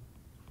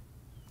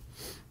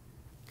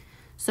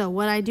 So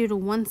what I do to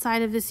one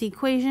side of this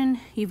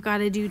equation, you've got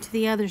to do to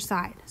the other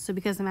side. So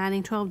because I'm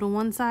adding 12 to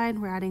one side,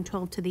 we're adding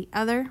 12 to the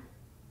other.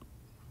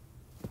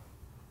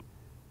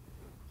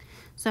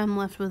 So I'm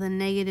left with a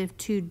negative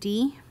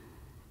 2d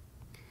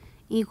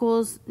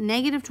equals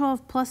negative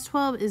 12 plus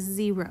 12 is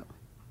 0.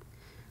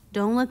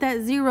 Don't let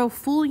that 0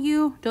 fool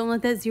you. Don't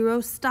let that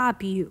 0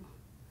 stop you.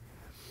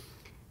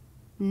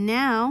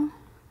 Now,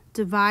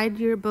 divide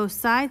your both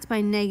sides by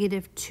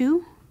negative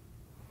 2.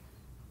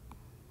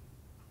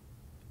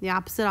 The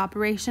opposite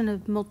operation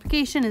of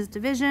multiplication is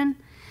division.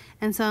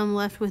 And so I'm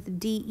left with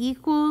d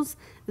equals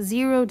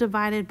 0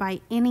 divided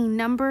by any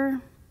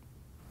number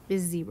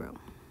is 0.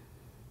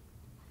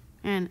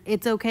 And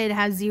it's okay to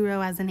have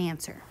 0 as an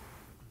answer.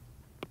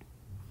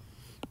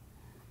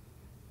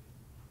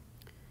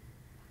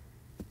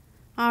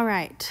 All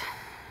right,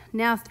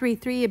 now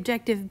 3.3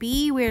 objective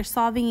B, we are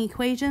solving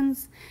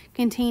equations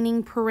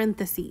containing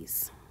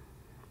parentheses.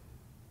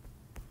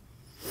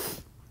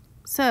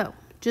 So,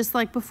 just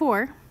like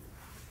before,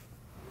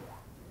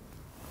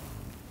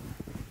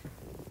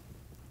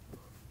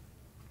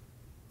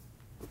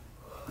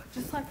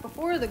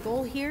 the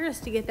goal here is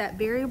to get that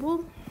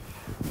variable,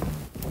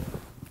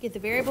 get the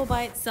variable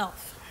by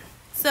itself.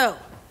 So,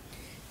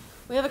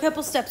 we have a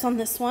couple steps on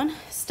this one.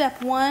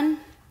 Step 1,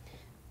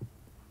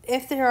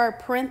 if there are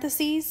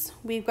parentheses,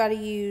 we've got to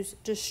use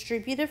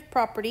distributive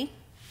property.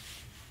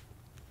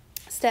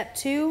 Step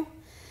 2,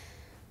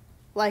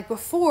 like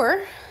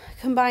before,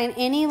 combine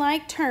any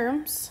like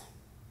terms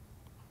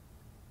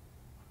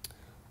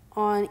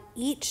on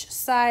each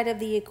side of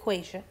the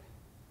equation.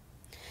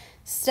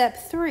 Step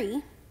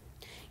 3,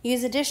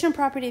 use addition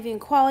property of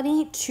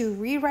inequality to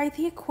rewrite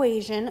the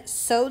equation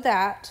so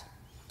that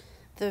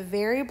the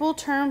variable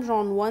terms are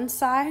on one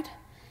side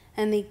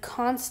and the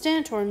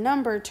constant or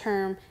number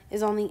term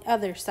is on the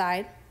other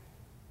side.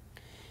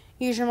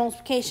 Use your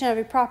multiplication of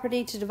a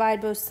property to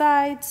divide both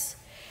sides.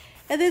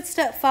 And then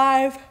step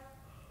 5,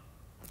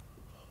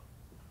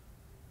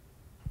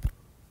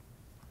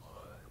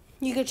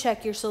 you could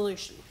check your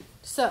solution.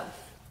 So,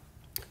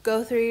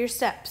 go through your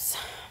steps.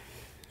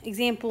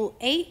 Example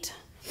 8,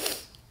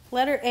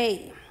 letter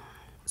A.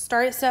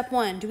 Start at step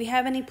 1. Do we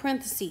have any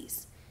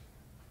parentheses?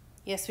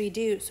 Yes, we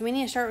do. So we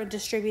need to start with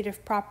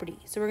distributive property.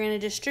 So we're going to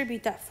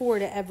distribute that 4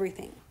 to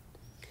everything.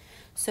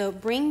 So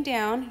bring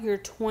down your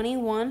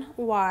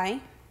 21y.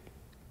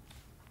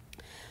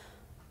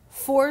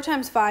 4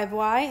 times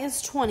 5y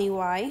is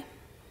 20y.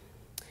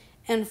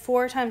 And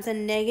 4 times a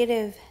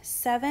negative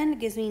 7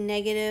 gives me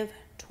negative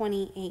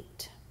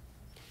 28.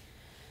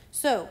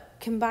 So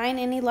combine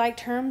any like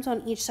terms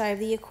on each side of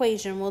the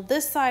equation. Well,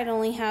 this side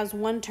only has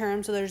one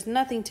term, so there's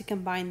nothing to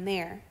combine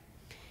there.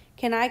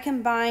 Can I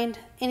combine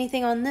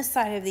anything on this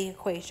side of the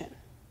equation?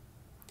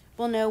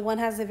 Well, no, one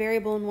has a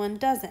variable and one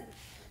doesn't.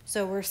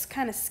 So we're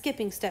kind of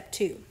skipping step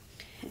 2.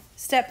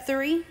 Step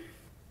 3,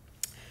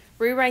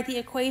 rewrite the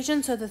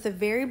equation so that the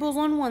variable's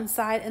on one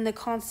side and the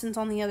constant's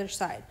on the other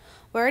side.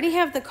 We already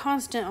have the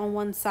constant on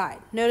one side.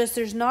 Notice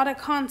there's not a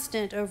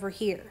constant over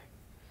here.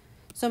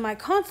 So my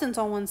constant's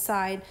on one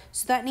side,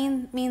 so that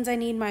means I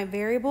need my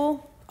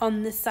variable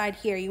on this side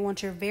here. You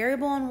want your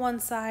variable on one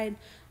side,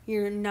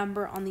 your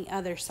number on the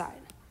other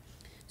side.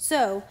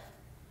 So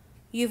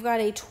you've got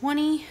a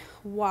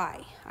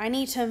 20y. I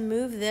need to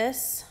move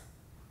this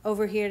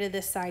over here to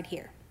this side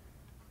here.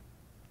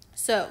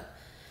 So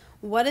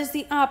what is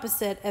the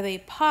opposite of a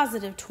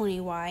positive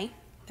 20y?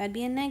 That'd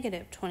be a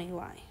negative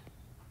 20y.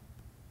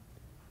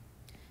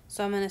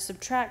 So I'm going to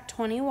subtract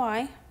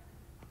 20y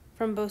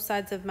from both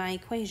sides of my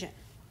equation.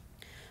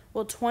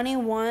 Well,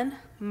 21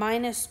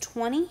 minus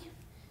 20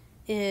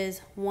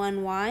 is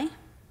 1y.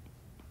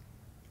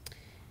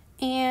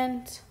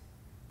 And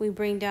we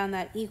bring down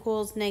that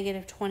equals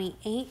negative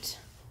 28.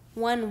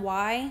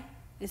 1y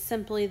is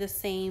simply the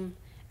same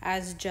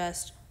as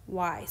just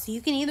y. So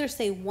you can either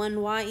say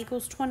 1y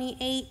equals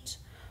 28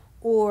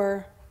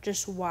 or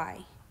just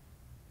y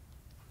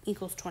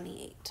equals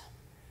 28.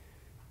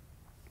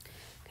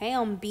 Okay,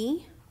 on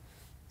B,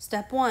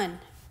 step 1.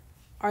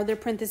 Are there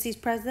parentheses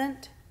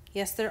present?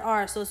 Yes, there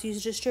are. So let's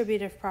use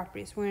distributive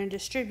properties. We're going to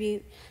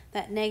distribute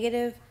that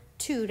negative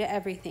 2 to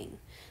everything.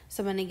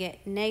 So I'm going to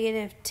get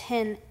negative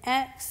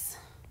 10x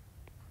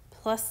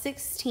plus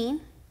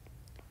 16.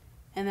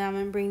 And then I'm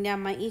going to bring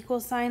down my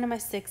equal sign and my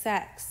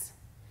 6x.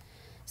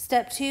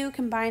 Step 2,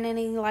 combine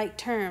any like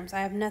terms.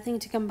 I have nothing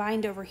to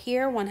combine over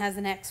here. One has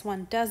an x,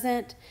 one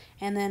doesn't.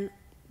 And then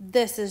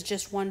this is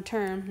just one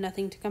term,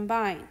 nothing to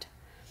combine.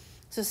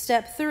 So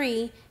step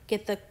 3,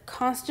 get the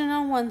constant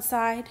on one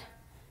side,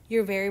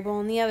 your variable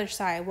on the other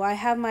side. Well, I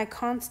have my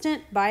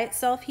constant by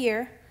itself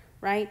here,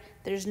 right?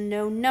 There's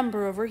no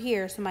number over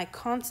here, so my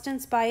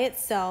constant's by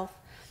itself.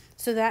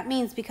 So that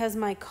means because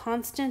my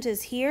constant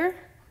is here,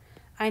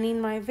 I need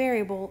my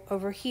variable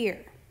over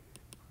here.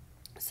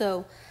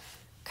 So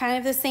kind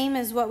of the same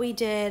as what we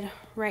did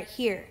right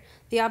here.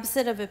 The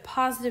opposite of a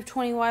positive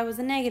 20y was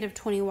a negative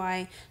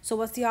 20y. So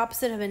what's the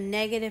opposite of a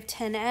negative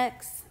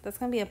 10x? That's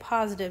going to be a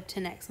positive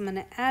 10x. I'm going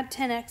to add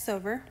 10x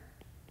over.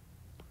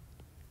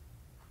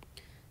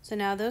 So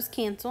now those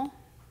cancel.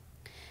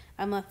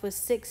 I'm left with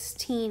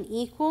 16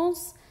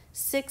 equals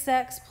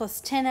 6x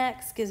plus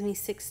 10x gives me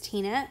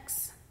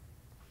 16x.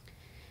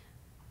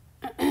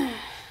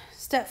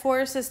 Step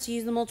 4 says to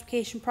use the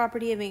multiplication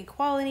property of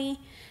inequality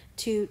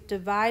to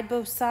divide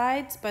both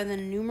sides by the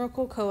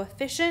numerical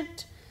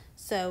coefficient.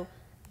 So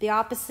the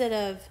opposite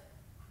of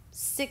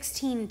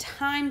 16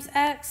 times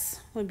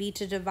x would be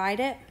to divide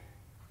it.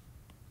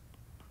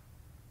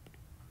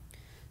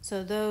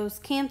 So those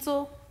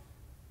cancel.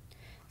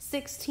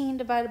 16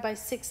 divided by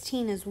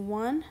 16 is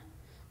 1.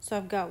 So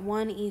I've got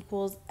 1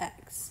 equals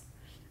x.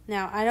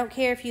 Now, I don't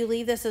care if you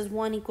leave this as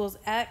 1 equals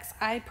x.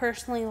 I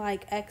personally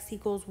like x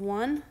equals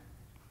 1.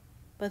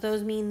 But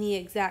those mean the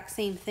exact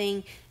same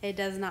thing. It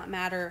does not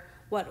matter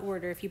what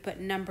order if you put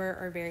number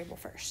or variable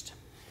first.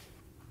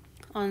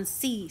 On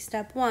C,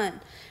 step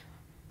 1,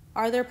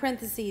 are there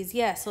parentheses?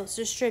 Yes, let's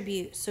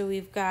distribute. So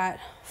we've got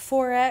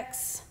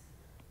 4x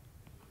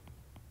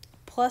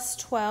plus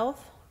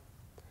 12.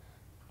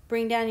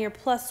 Bring down your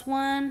plus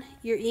 1,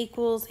 your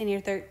equals, and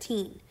your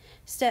 13.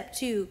 Step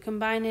 2,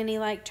 combine any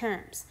like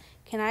terms.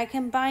 Can I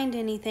combine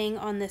anything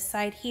on this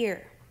side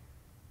here?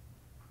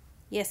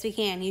 Yes, we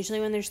can. Usually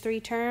when there's 3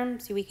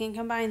 terms, we can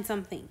combine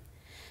something.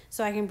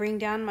 So I can bring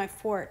down my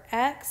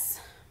 4x,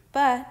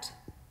 but,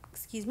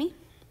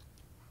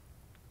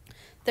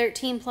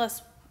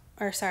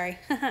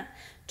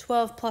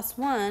 12 plus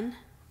 1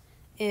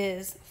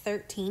 is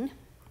 13.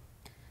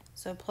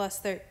 So plus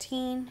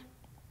 13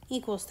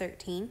 equals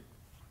 13.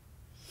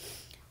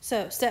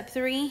 So step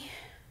 3,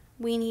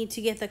 we need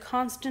to get the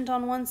constant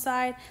on one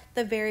side,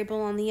 the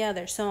variable on the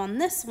other. So on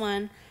this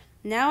one,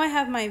 now I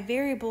have my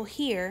variable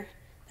here.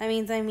 That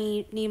means I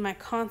need my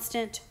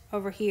constant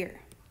over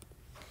here.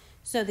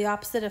 So the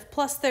opposite of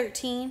plus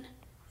 13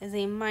 is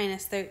a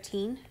minus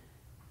 13.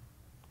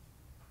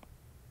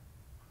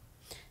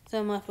 So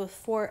I'm left with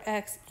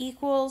 4x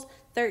equals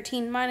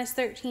 13 minus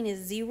 13 is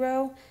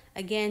 0.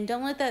 Again,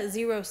 don't let that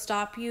 0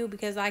 stop you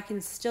because I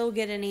can still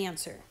get an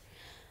answer.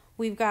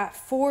 We've got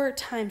 4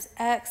 times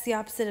x. The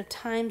opposite of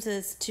times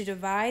is to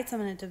divide. So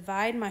I'm going to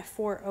divide my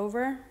 4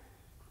 over.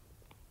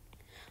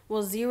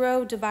 Well,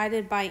 0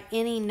 divided by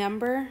any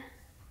number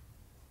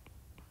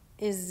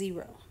is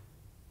 0.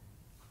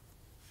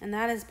 And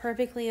that is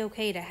perfectly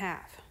okay to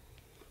have.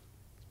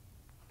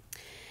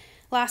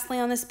 Lastly,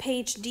 on this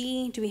page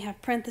D, do we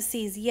have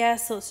parentheses?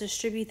 Yes, so let's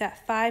distribute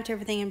that 5 to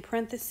everything in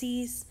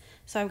parentheses.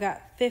 So I've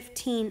got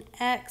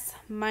 15x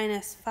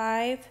minus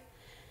 5.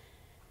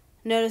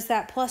 Notice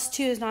that plus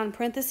 2 is not in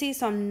parentheses,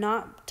 so I'm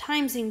not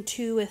timesing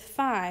 2 with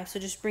 5. So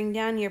just bring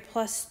down your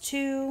plus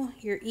 2,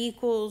 your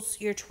equals,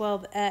 your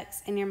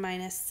 12x, and your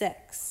minus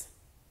 6.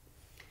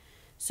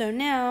 So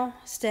now,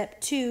 step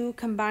 2,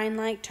 combine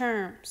like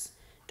terms.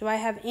 Do I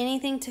have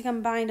anything to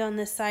combine on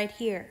this side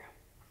here?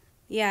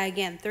 Yeah,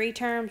 again, 3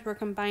 terms, we're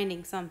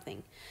combining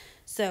something.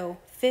 So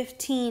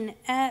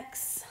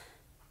 15x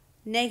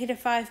Negative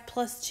 5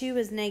 plus 2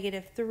 is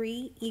negative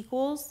 3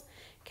 equals.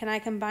 Can I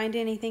combine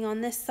anything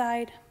on this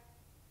side?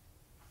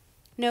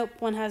 Nope,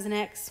 one has an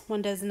x,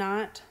 one does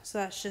not. So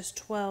that's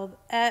just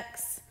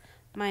 12x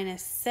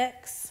minus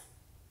 6.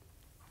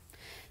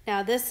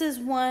 Now this is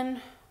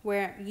one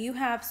where you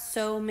have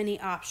so many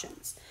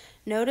options.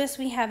 Notice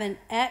we have an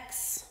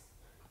x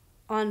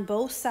on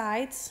both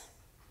sides,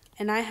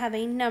 and I have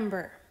a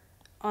number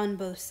on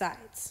both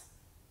sides.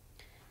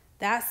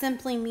 That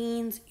simply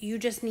means you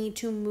just need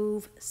to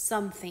move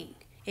something.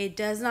 It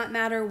does not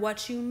matter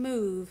what you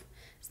move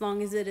as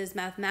long as it is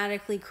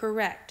mathematically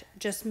correct.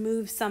 Just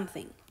move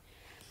something.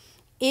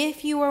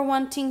 If you are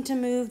wanting to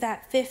move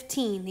that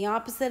 15, the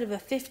opposite of a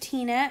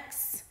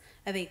 15x,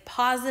 of a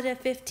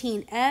positive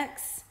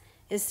 15x,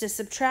 is to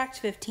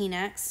subtract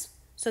 15x.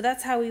 So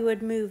that's how we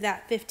would move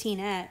that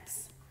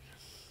 15x.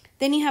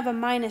 Then you have a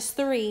minus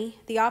 3.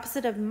 The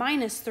opposite of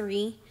minus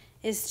 3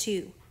 is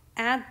to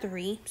add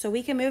 3. So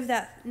we can move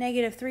that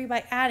negative 3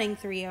 by adding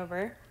 3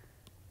 over.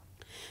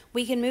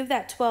 We can move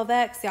that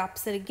 12x, the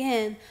opposite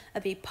again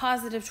of a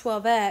positive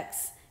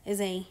 12x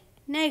is a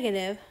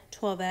negative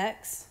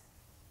 12x.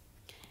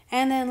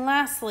 And then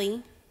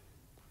lastly,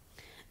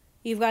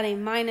 you've got a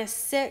minus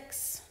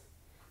 6.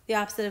 The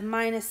opposite of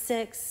minus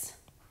 6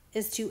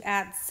 is to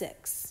add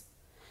 6.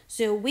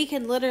 So we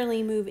could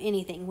literally move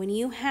anything. When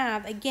you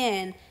have,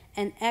 again,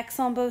 an x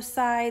on both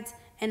sides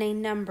and a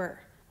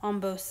number on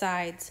both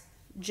sides,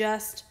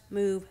 just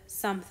move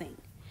something.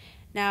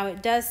 Now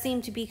it does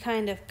seem to be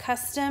kind of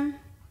custom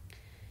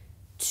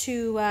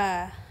to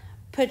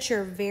put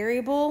your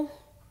variable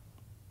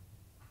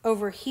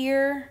over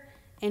here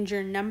and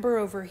your number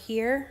over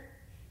here,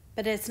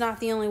 but it's not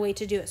the only way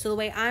to do it. So the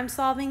way I'm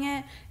solving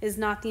it is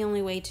not the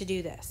only way to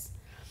do this.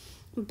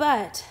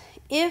 But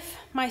if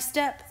my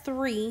step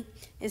 3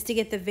 is to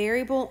get the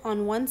variable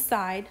on one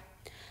side,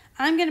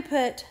 I'm going to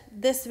put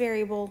this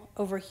variable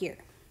over here.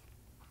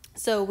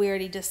 So we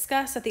already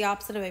discussed that the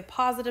opposite of a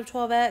positive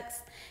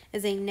 12x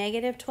is a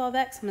negative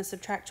 12x. I'm going to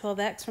subtract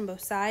 12x from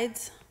both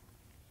sides.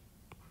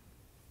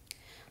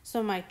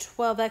 So my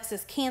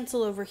 12x's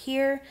cancel over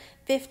here.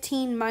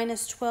 15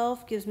 minus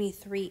 12 gives me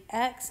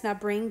 3x. Now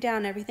bring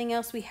down everything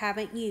else we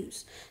haven't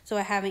used. So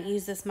I haven't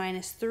used this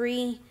minus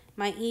 3,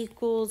 my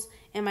equals,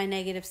 and my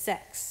negative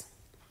 6.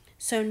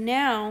 So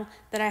now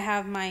that I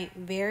have my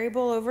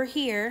variable over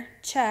here,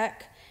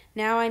 check.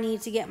 Now I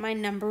need to get my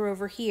number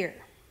over here.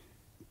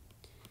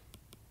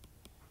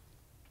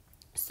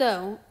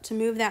 So to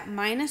move that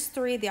minus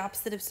 3, the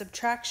opposite of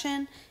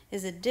subtraction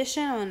is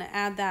addition. I'm going to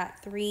add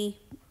that 3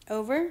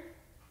 over.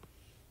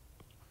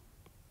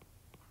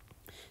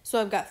 So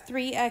I've got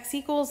 3x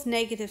equals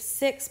negative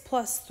 6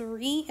 plus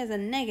 3 is a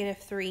negative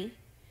 3.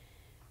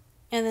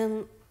 And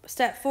then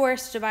step 4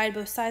 is to divide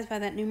both sides by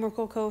that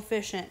numerical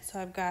coefficient. So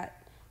I've got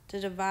to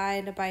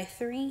divide by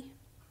 3.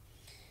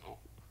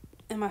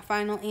 And my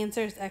final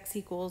answer is x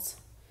equals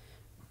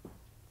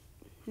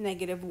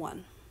negative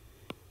 1.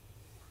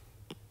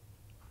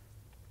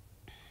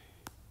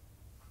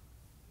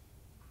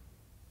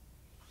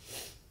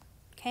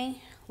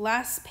 Okay,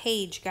 last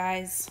page,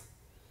 guys.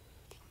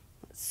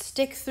 Let's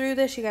stick through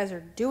this. You guys are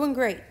doing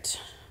great.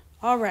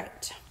 All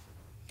right.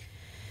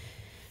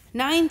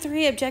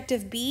 9.3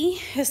 objective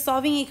B is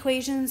solving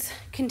equations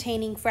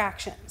containing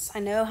fractions. I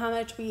know how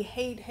much we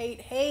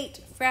hate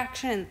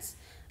fractions,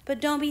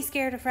 but don't be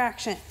scared of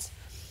fractions.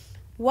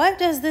 What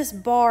does this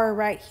bar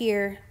right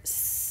here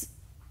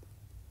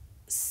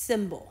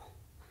symbol?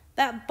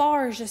 That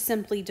bar is just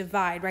simply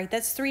divide, right?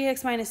 That's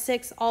 3x minus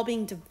 6 all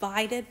being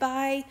divided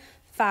by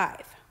 5.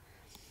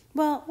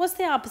 Well, what's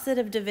the opposite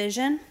of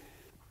division?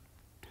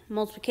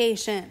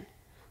 Multiplication.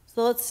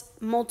 So let's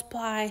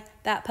multiply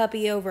that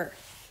puppy over.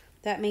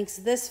 That makes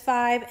this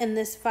 5 and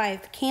this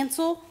 5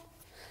 cancel.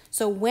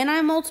 So when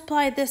I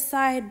multiply this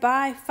side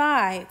by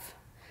 5,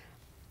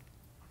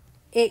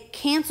 it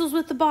cancels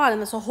with the bottom.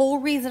 That's the whole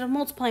reason of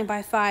multiplying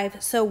by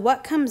 5. So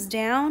what comes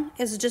down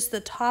is just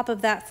the top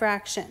of that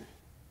fraction.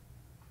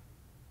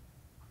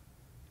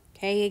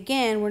 Okay,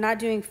 again, we're not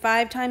doing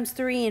 5 times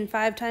 3 and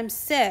 5 times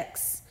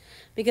 6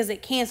 because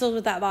it cancels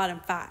with that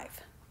bottom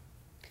 5.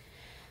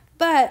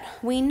 But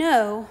we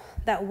know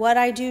that what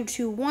I do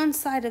to one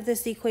side of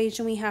this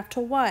equation, we have to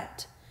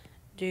what?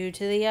 Do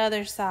to the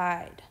other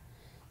side.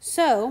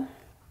 So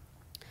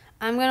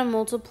I'm going to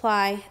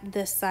multiply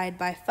this side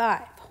by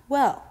 5.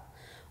 Well,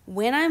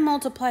 when I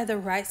multiply the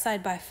right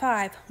side by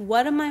 5,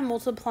 what am I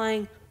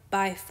multiplying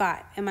by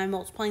 5? Am I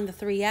multiplying the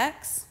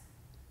 3x?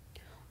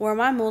 Or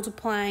am I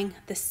multiplying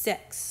the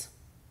 6?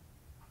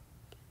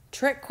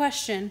 Trick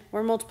question.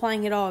 We're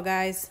multiplying it all,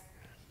 guys.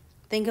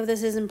 Think of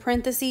this as in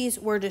parentheses.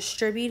 We're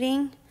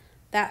distributing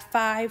that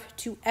 5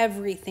 to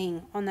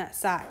everything on that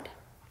side.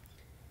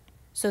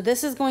 So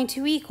this is going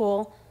to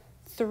equal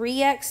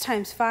 3x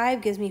times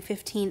 5 gives me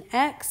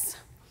 15x.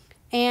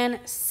 And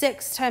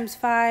 6 times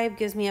 5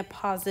 gives me a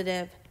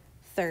positive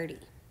 30.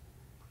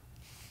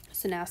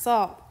 So now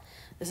solve.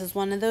 This is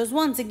one of those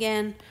ones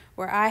again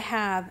where I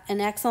have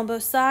an x on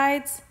both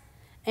sides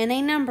and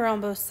a number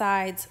on both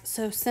sides.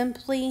 So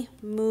simply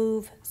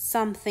move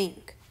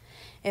something.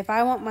 If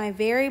I want my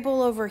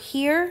variable over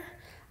here,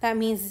 that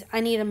means I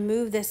need to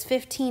move this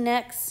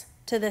 15x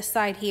to this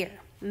side here.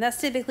 And that's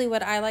typically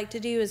what I like to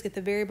do, is get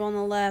the variable on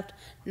the left,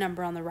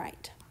 number on the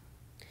right.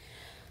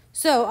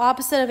 So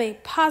opposite of a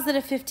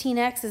positive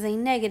 15x is a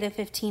negative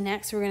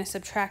 15x. We're going to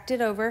subtract it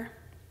over.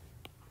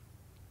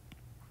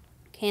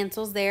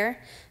 Cancels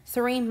there.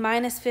 3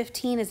 minus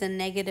 15 is a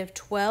negative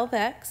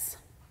 12x.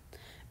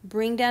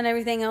 Bring down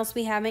everything else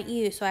we haven't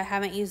used. So I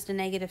haven't used a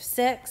negative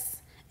 6,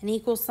 an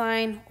equal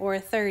sign, or a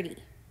 30.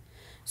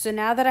 So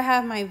now that I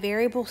have my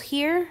variable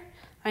here,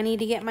 I need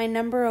to get my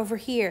number over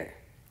here.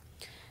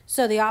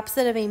 So the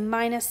opposite of a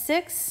minus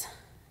 6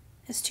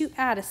 is to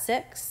add a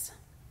 6.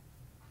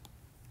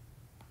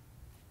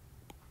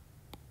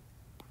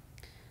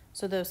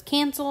 So those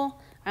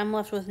cancel. I'm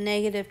left with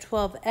negative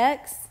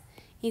 12x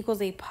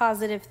equals a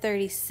positive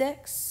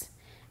 36.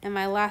 And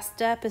my last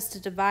step is to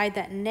divide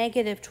that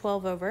negative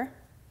 12 over.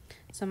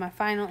 So my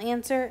final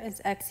answer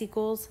is x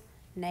equals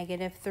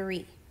negative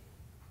 3.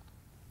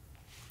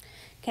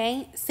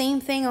 Okay,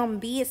 same thing on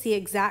B. It's the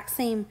exact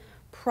same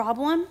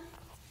problem.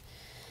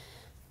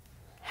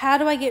 How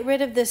do I get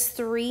rid of this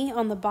 3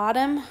 on the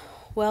bottom?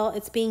 Well,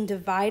 it's being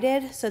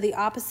divided. So the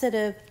opposite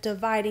of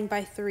dividing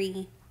by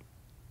 3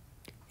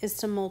 is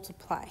to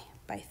multiply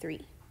by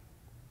 3.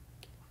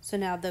 So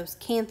now those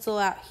cancel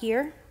out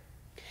here.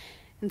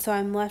 And so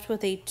I'm left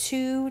with a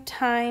 2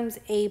 times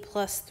a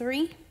plus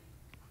 3.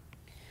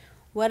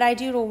 What I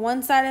do to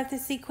one side of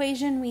this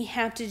equation, we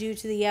have to do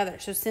to the other.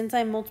 So since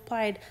I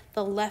multiplied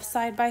the left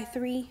side by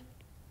 3,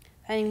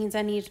 that means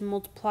I need to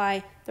multiply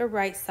the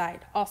right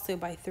side also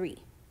by 3.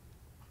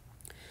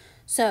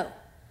 So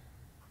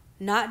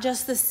not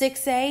just the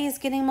 6a is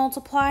getting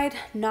multiplied,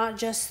 not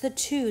just the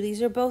 2.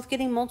 These are both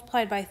getting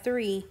multiplied by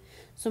 3.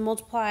 So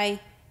multiply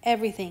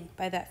everything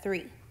by that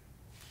 3.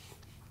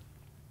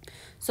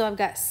 So I've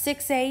got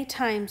 6a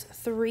times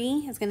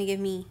 3 is going to give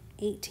me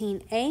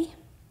 18a.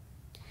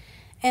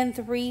 And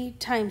 3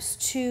 times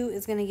 2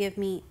 is going to give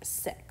me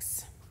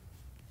 6.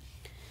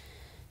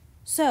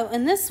 So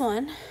in this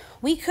one,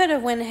 we could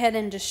have went ahead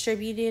and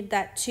distributed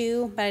that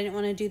 2, but I didn't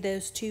want to do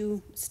those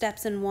 2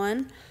 steps in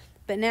one.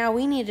 But now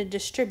we need to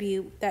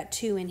distribute that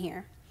 2 in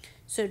here.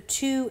 So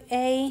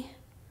 2a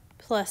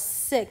plus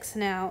 6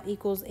 now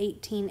equals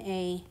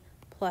 18a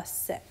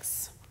plus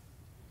 6.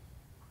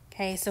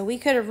 Okay, so we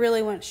could have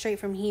really went straight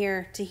from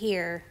here to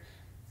here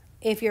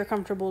if you're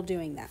comfortable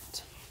doing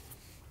that.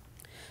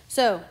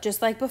 So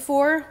just like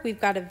before,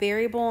 we've got a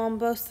variable on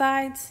both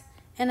sides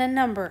and a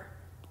number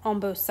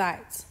on both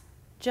sides.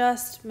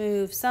 Just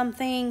move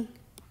something.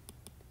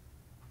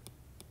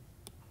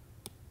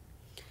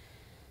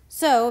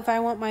 So if I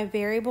want my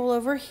variable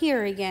over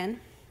here again,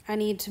 I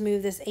need to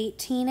move this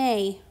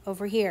 18a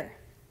over here.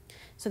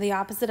 So the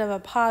opposite of a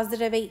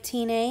positive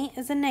 18a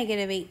is a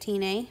negative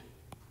 18a.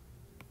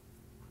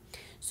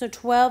 So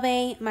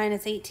 12a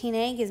minus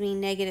 18a gives me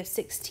negative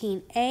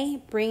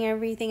 16a. Bring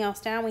everything else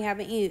down we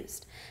haven't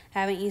used. I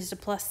haven't used a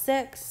plus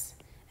 6,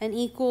 an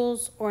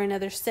equals, or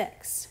another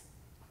 6.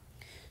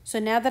 So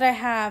now that I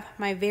have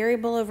my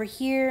variable over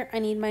here, I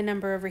need my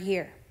number over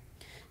here.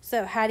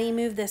 So how do you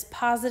move this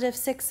positive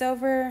 6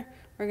 over?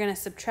 We're going to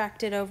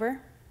subtract it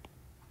over.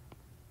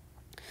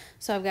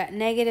 So I've got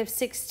negative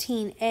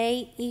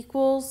 16a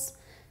equals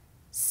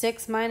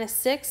 6 minus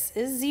 6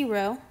 is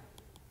 0.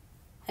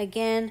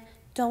 Again,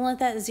 don't let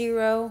that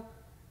 0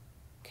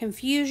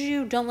 confuse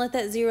you. Don't let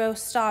that 0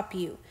 stop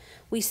you.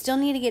 We still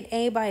need to get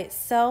a by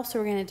itself, so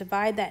we're going to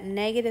divide that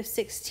negative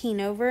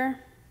 16 over.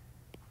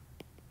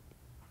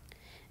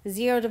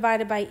 0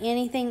 divided by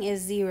anything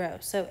is 0,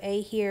 so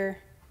a here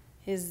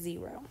is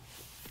 0.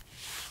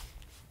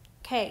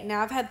 Okay,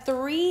 now I've had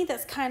 3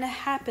 that's kind of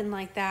happened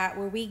like that,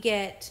 where we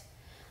get,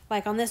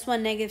 like on this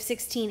one, negative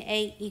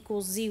 16a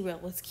equals 0.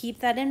 Let's keep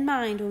that in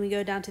mind when we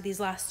go down to these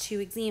last 2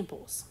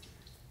 examples.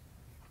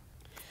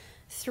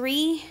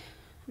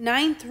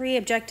 9.3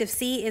 objective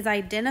C is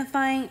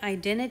identifying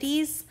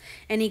identities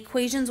and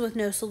equations with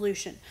no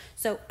solution.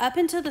 So up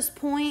until this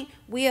point,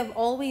 we have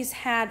always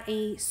had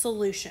a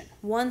solution,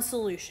 one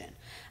solution.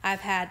 I've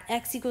had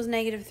x equals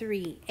negative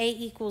 3, a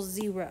equals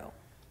 0.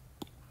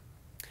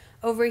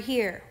 Over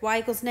here, y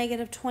equals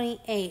negative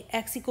 28,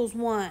 x equals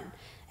 1,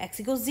 x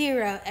equals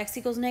 0, x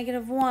equals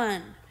negative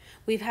 1.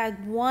 We've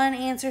had one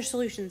answer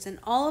solutions. In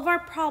all of our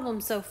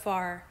problems so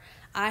far,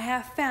 I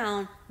have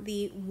found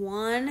the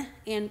one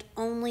and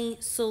only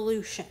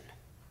solution.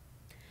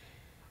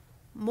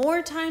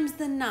 More times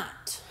than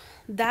not,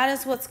 that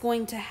is what's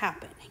going to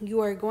happen.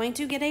 You are going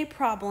to get a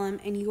problem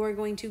and you are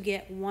going to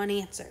get one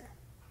answer.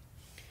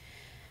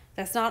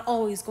 That's not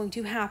always going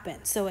to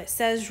happen. So it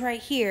says right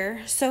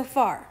here, so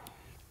far,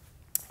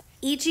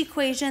 each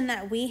equation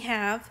that we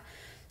have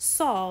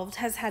solved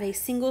has had a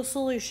single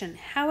solution.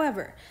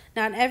 However,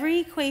 not every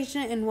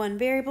equation in one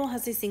variable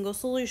has a single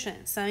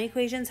solution. Some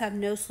equations have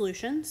no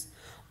solutions,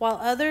 while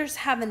others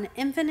have an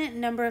infinite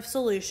number of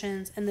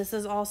solutions, and this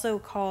is also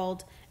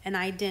called an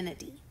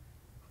identity.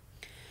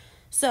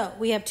 So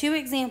we have 2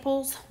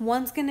 examples.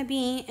 One's going to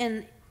be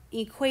an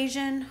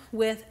equation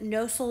with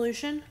no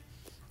solution,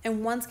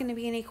 and one's going to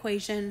be an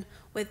equation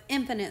With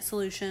infinite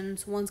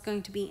solutions, one's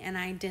going to be an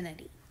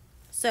identity.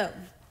 So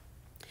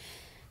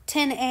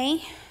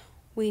 10a,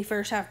 we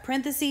first have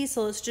parentheses,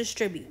 so let's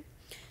distribute.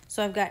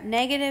 So I've got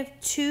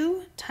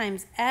 -2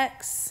 times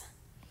x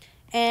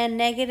and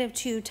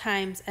 -2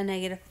 times a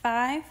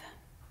 -5,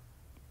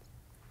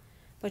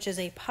 which is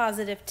a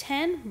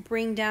 +10.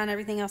 Bring down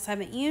everything else I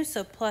haven't used,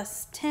 so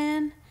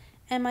 +10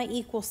 and my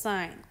equal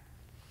sign.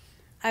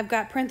 I've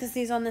got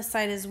parentheses on this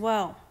side as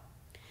well.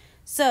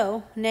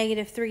 So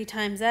 -3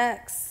 times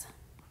x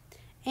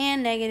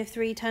and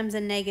 -3 times a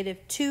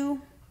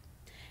 -2,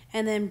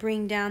 and then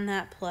bring down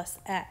that plus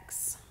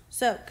x.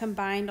 So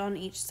combined on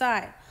each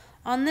side.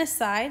 On this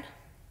side,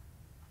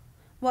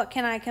 what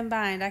can I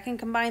combine? I can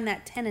combine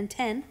that 10 and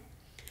 10.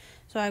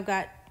 So I've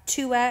got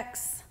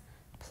 2x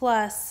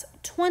plus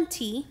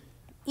 20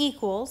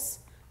 equals,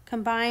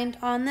 combined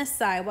on this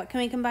side. What can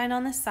we combine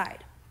on this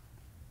side?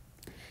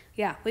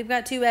 Yeah, we've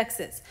got 2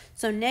 x's.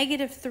 So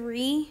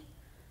 -3,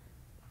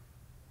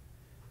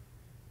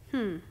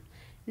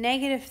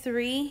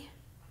 -3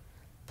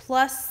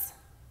 plus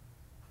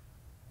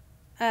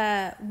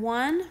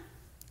 1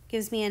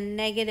 gives me a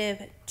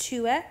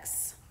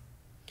 -2x.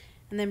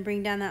 And then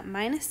bring down that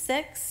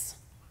 -6.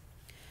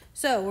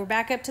 So we're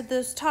back up to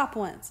those top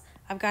ones.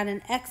 I've got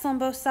an x on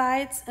both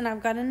sides and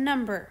I've got a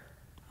number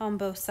on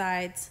both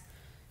sides.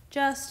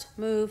 Just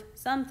move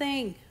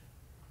something.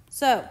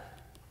 So,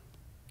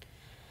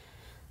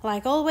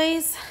 like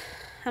always,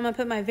 I'm going to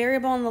put my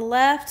variable on the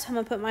left. I'm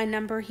going to put my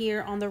number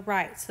here on the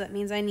right. So that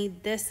means I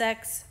need this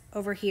x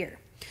over here.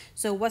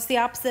 So what's the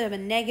opposite of a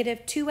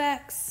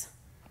 -2x?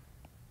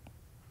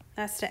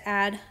 That's to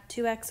add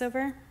 2x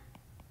over.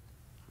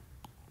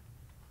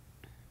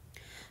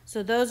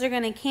 So those are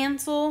going to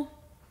cancel.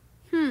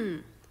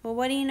 Well,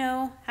 what do you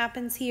know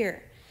happens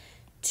here?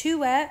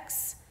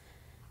 2x,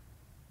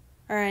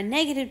 or a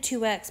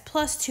 -2x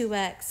plus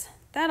 2x,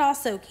 that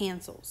also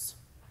cancels.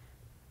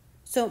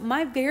 So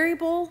my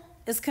variable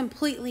is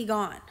completely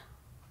gone.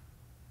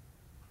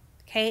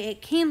 Okay,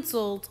 it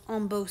canceled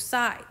on both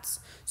sides.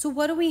 So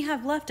what do we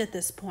have left at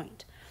this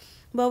point?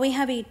 Well, we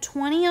have a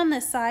 20 on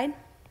this side.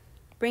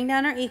 Bring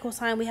down our equal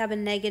sign, we have a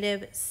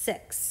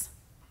 -6.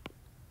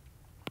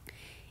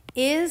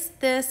 Is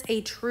this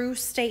a true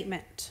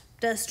statement?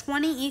 Does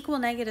 20 equal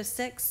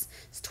 -6?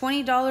 Is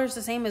 $20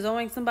 the same as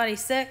owing somebody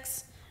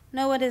 6?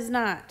 No, it is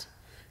not.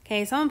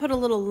 Okay, so I'm going to put a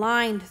little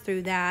line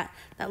through that.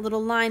 That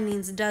little line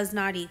means does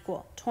not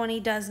equal. 20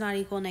 does not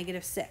equal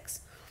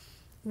 -6.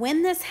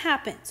 When this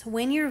happens,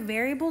 when your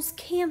variables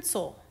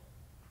cancel,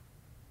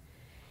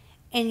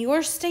 and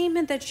your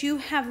statement that you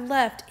have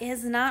left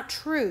is not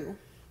true,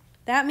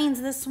 that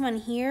means this one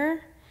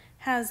here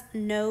has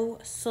no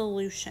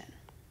solution.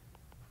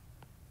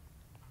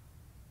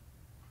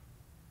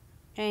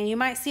 And you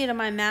might see it in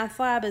my math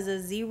lab as a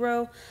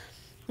 0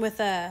 with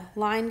a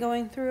line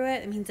going through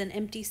it. It means an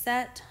empty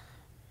set.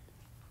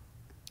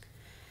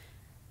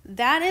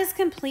 That is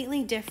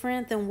completely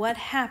different than what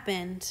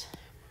happened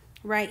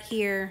right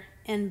here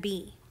in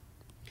B.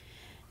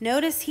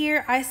 Notice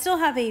here, I still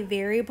have a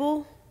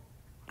variable.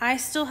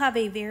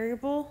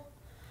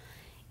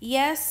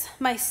 Yes,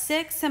 my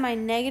 6 and my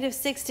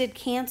 -6 did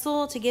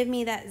cancel to give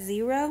me that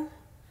 0.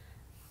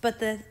 But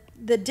the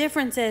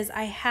difference is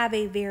I have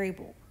a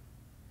variable.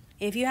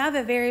 If you have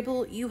a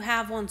variable, you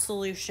have one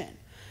solution.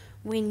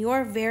 When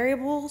your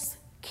variables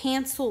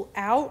cancel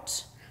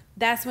out,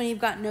 that's when you've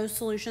got no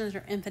solutions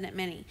or infinite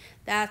many.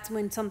 That's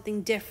when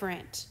something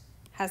different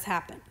has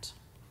happened.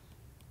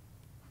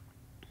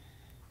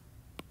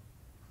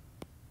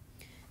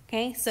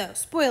 Okay, so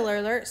spoiler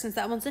alert, since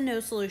that one's a no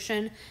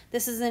solution,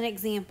 this is an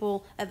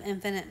example of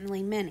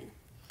infinitely many.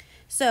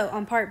 So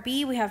on part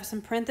B, we have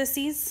some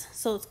parentheses.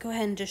 So let's go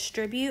ahead and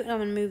distribute. I'm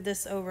going to move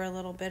this over a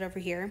little bit over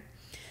here.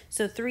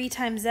 So 3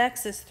 times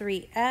x is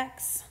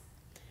 3x.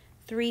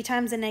 3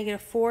 times a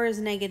 -4 is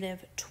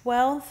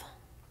 -12.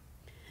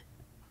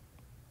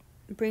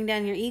 Bring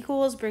down your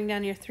equals, bring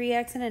down your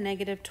 3x and a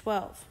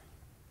 -12.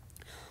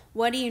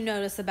 What do you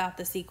notice about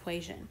this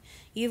equation?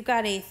 You've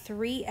got a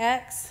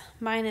 3x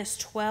minus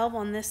 12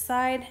 on this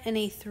side and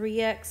a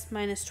 3x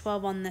minus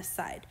 12 on this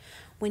side.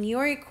 When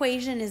your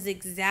equation is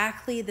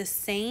exactly the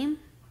same,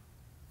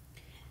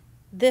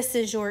 this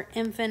is your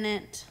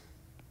infinitely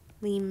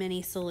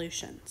many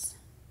solutions.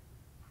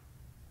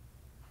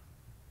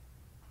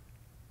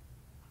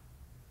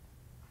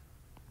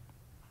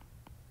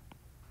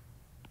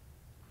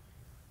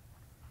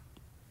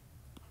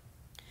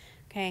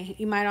 Okay,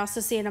 you might also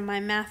see it in my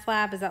math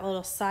lab as that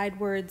little side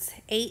words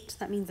 8.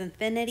 That means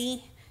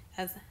infinity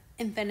as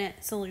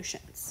infinite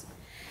solutions.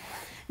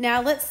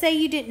 Now, let's say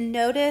you didn't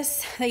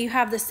notice that you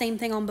have the same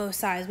thing on both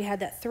sides. We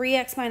had that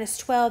 3x minus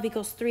 12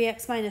 equals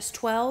 3x minus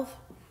 12.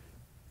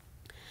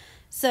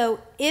 So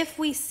if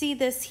we see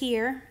this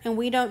here and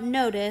we don't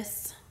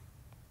notice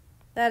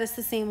that it's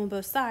the same on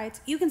both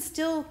sides, you can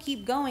still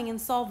keep going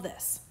and solve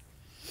this.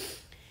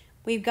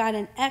 We've got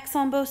an x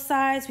on both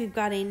sides. We've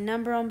got a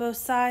number on both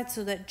sides,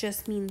 so that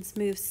just means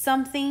move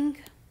something.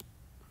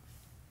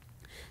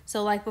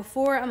 So like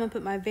before, I'm going to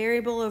put my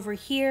variable over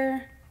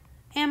here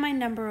and my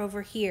number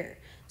over here.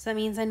 So that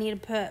means I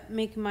need to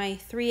make my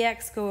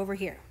 3x go over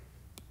here.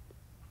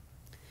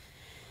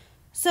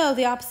 So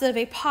the opposite of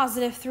a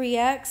positive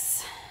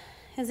 3x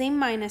is a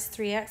minus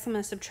 3x. I'm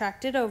going to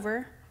subtract it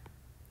over.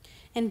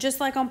 And just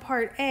like on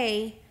part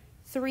A,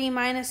 3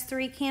 minus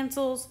 3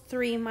 cancels,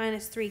 3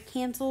 minus 3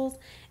 cancels,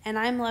 and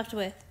I'm left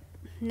with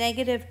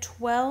negative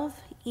 12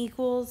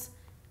 equals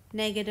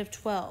negative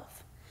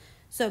 12.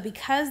 So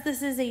because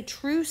this is a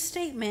true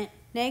statement,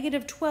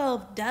 negative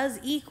 12 does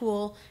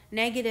equal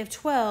negative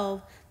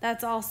 12.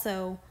 That's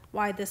also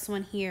why this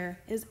one here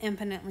is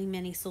infinitely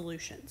many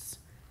solutions.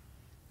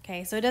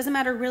 Okay, so it doesn't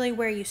matter really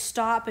where you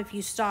stop. If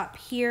you stop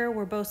here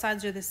where both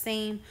sides are the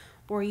same,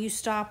 or you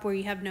stop where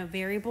you have no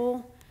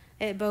variable,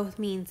 it both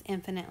means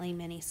infinitely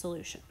many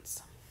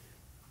solutions.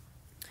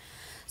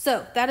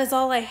 So that is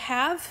all I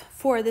have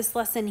for this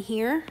lesson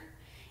here.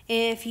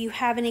 If you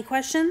have any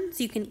questions,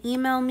 you can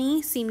email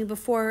me, see me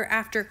before or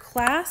after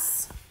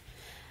class.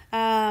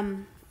 I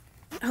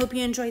hope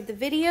you enjoyed the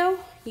video.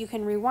 You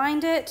can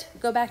rewind it,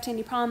 go back to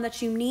any problem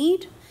that you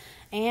need,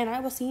 and I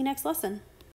will see you next lesson.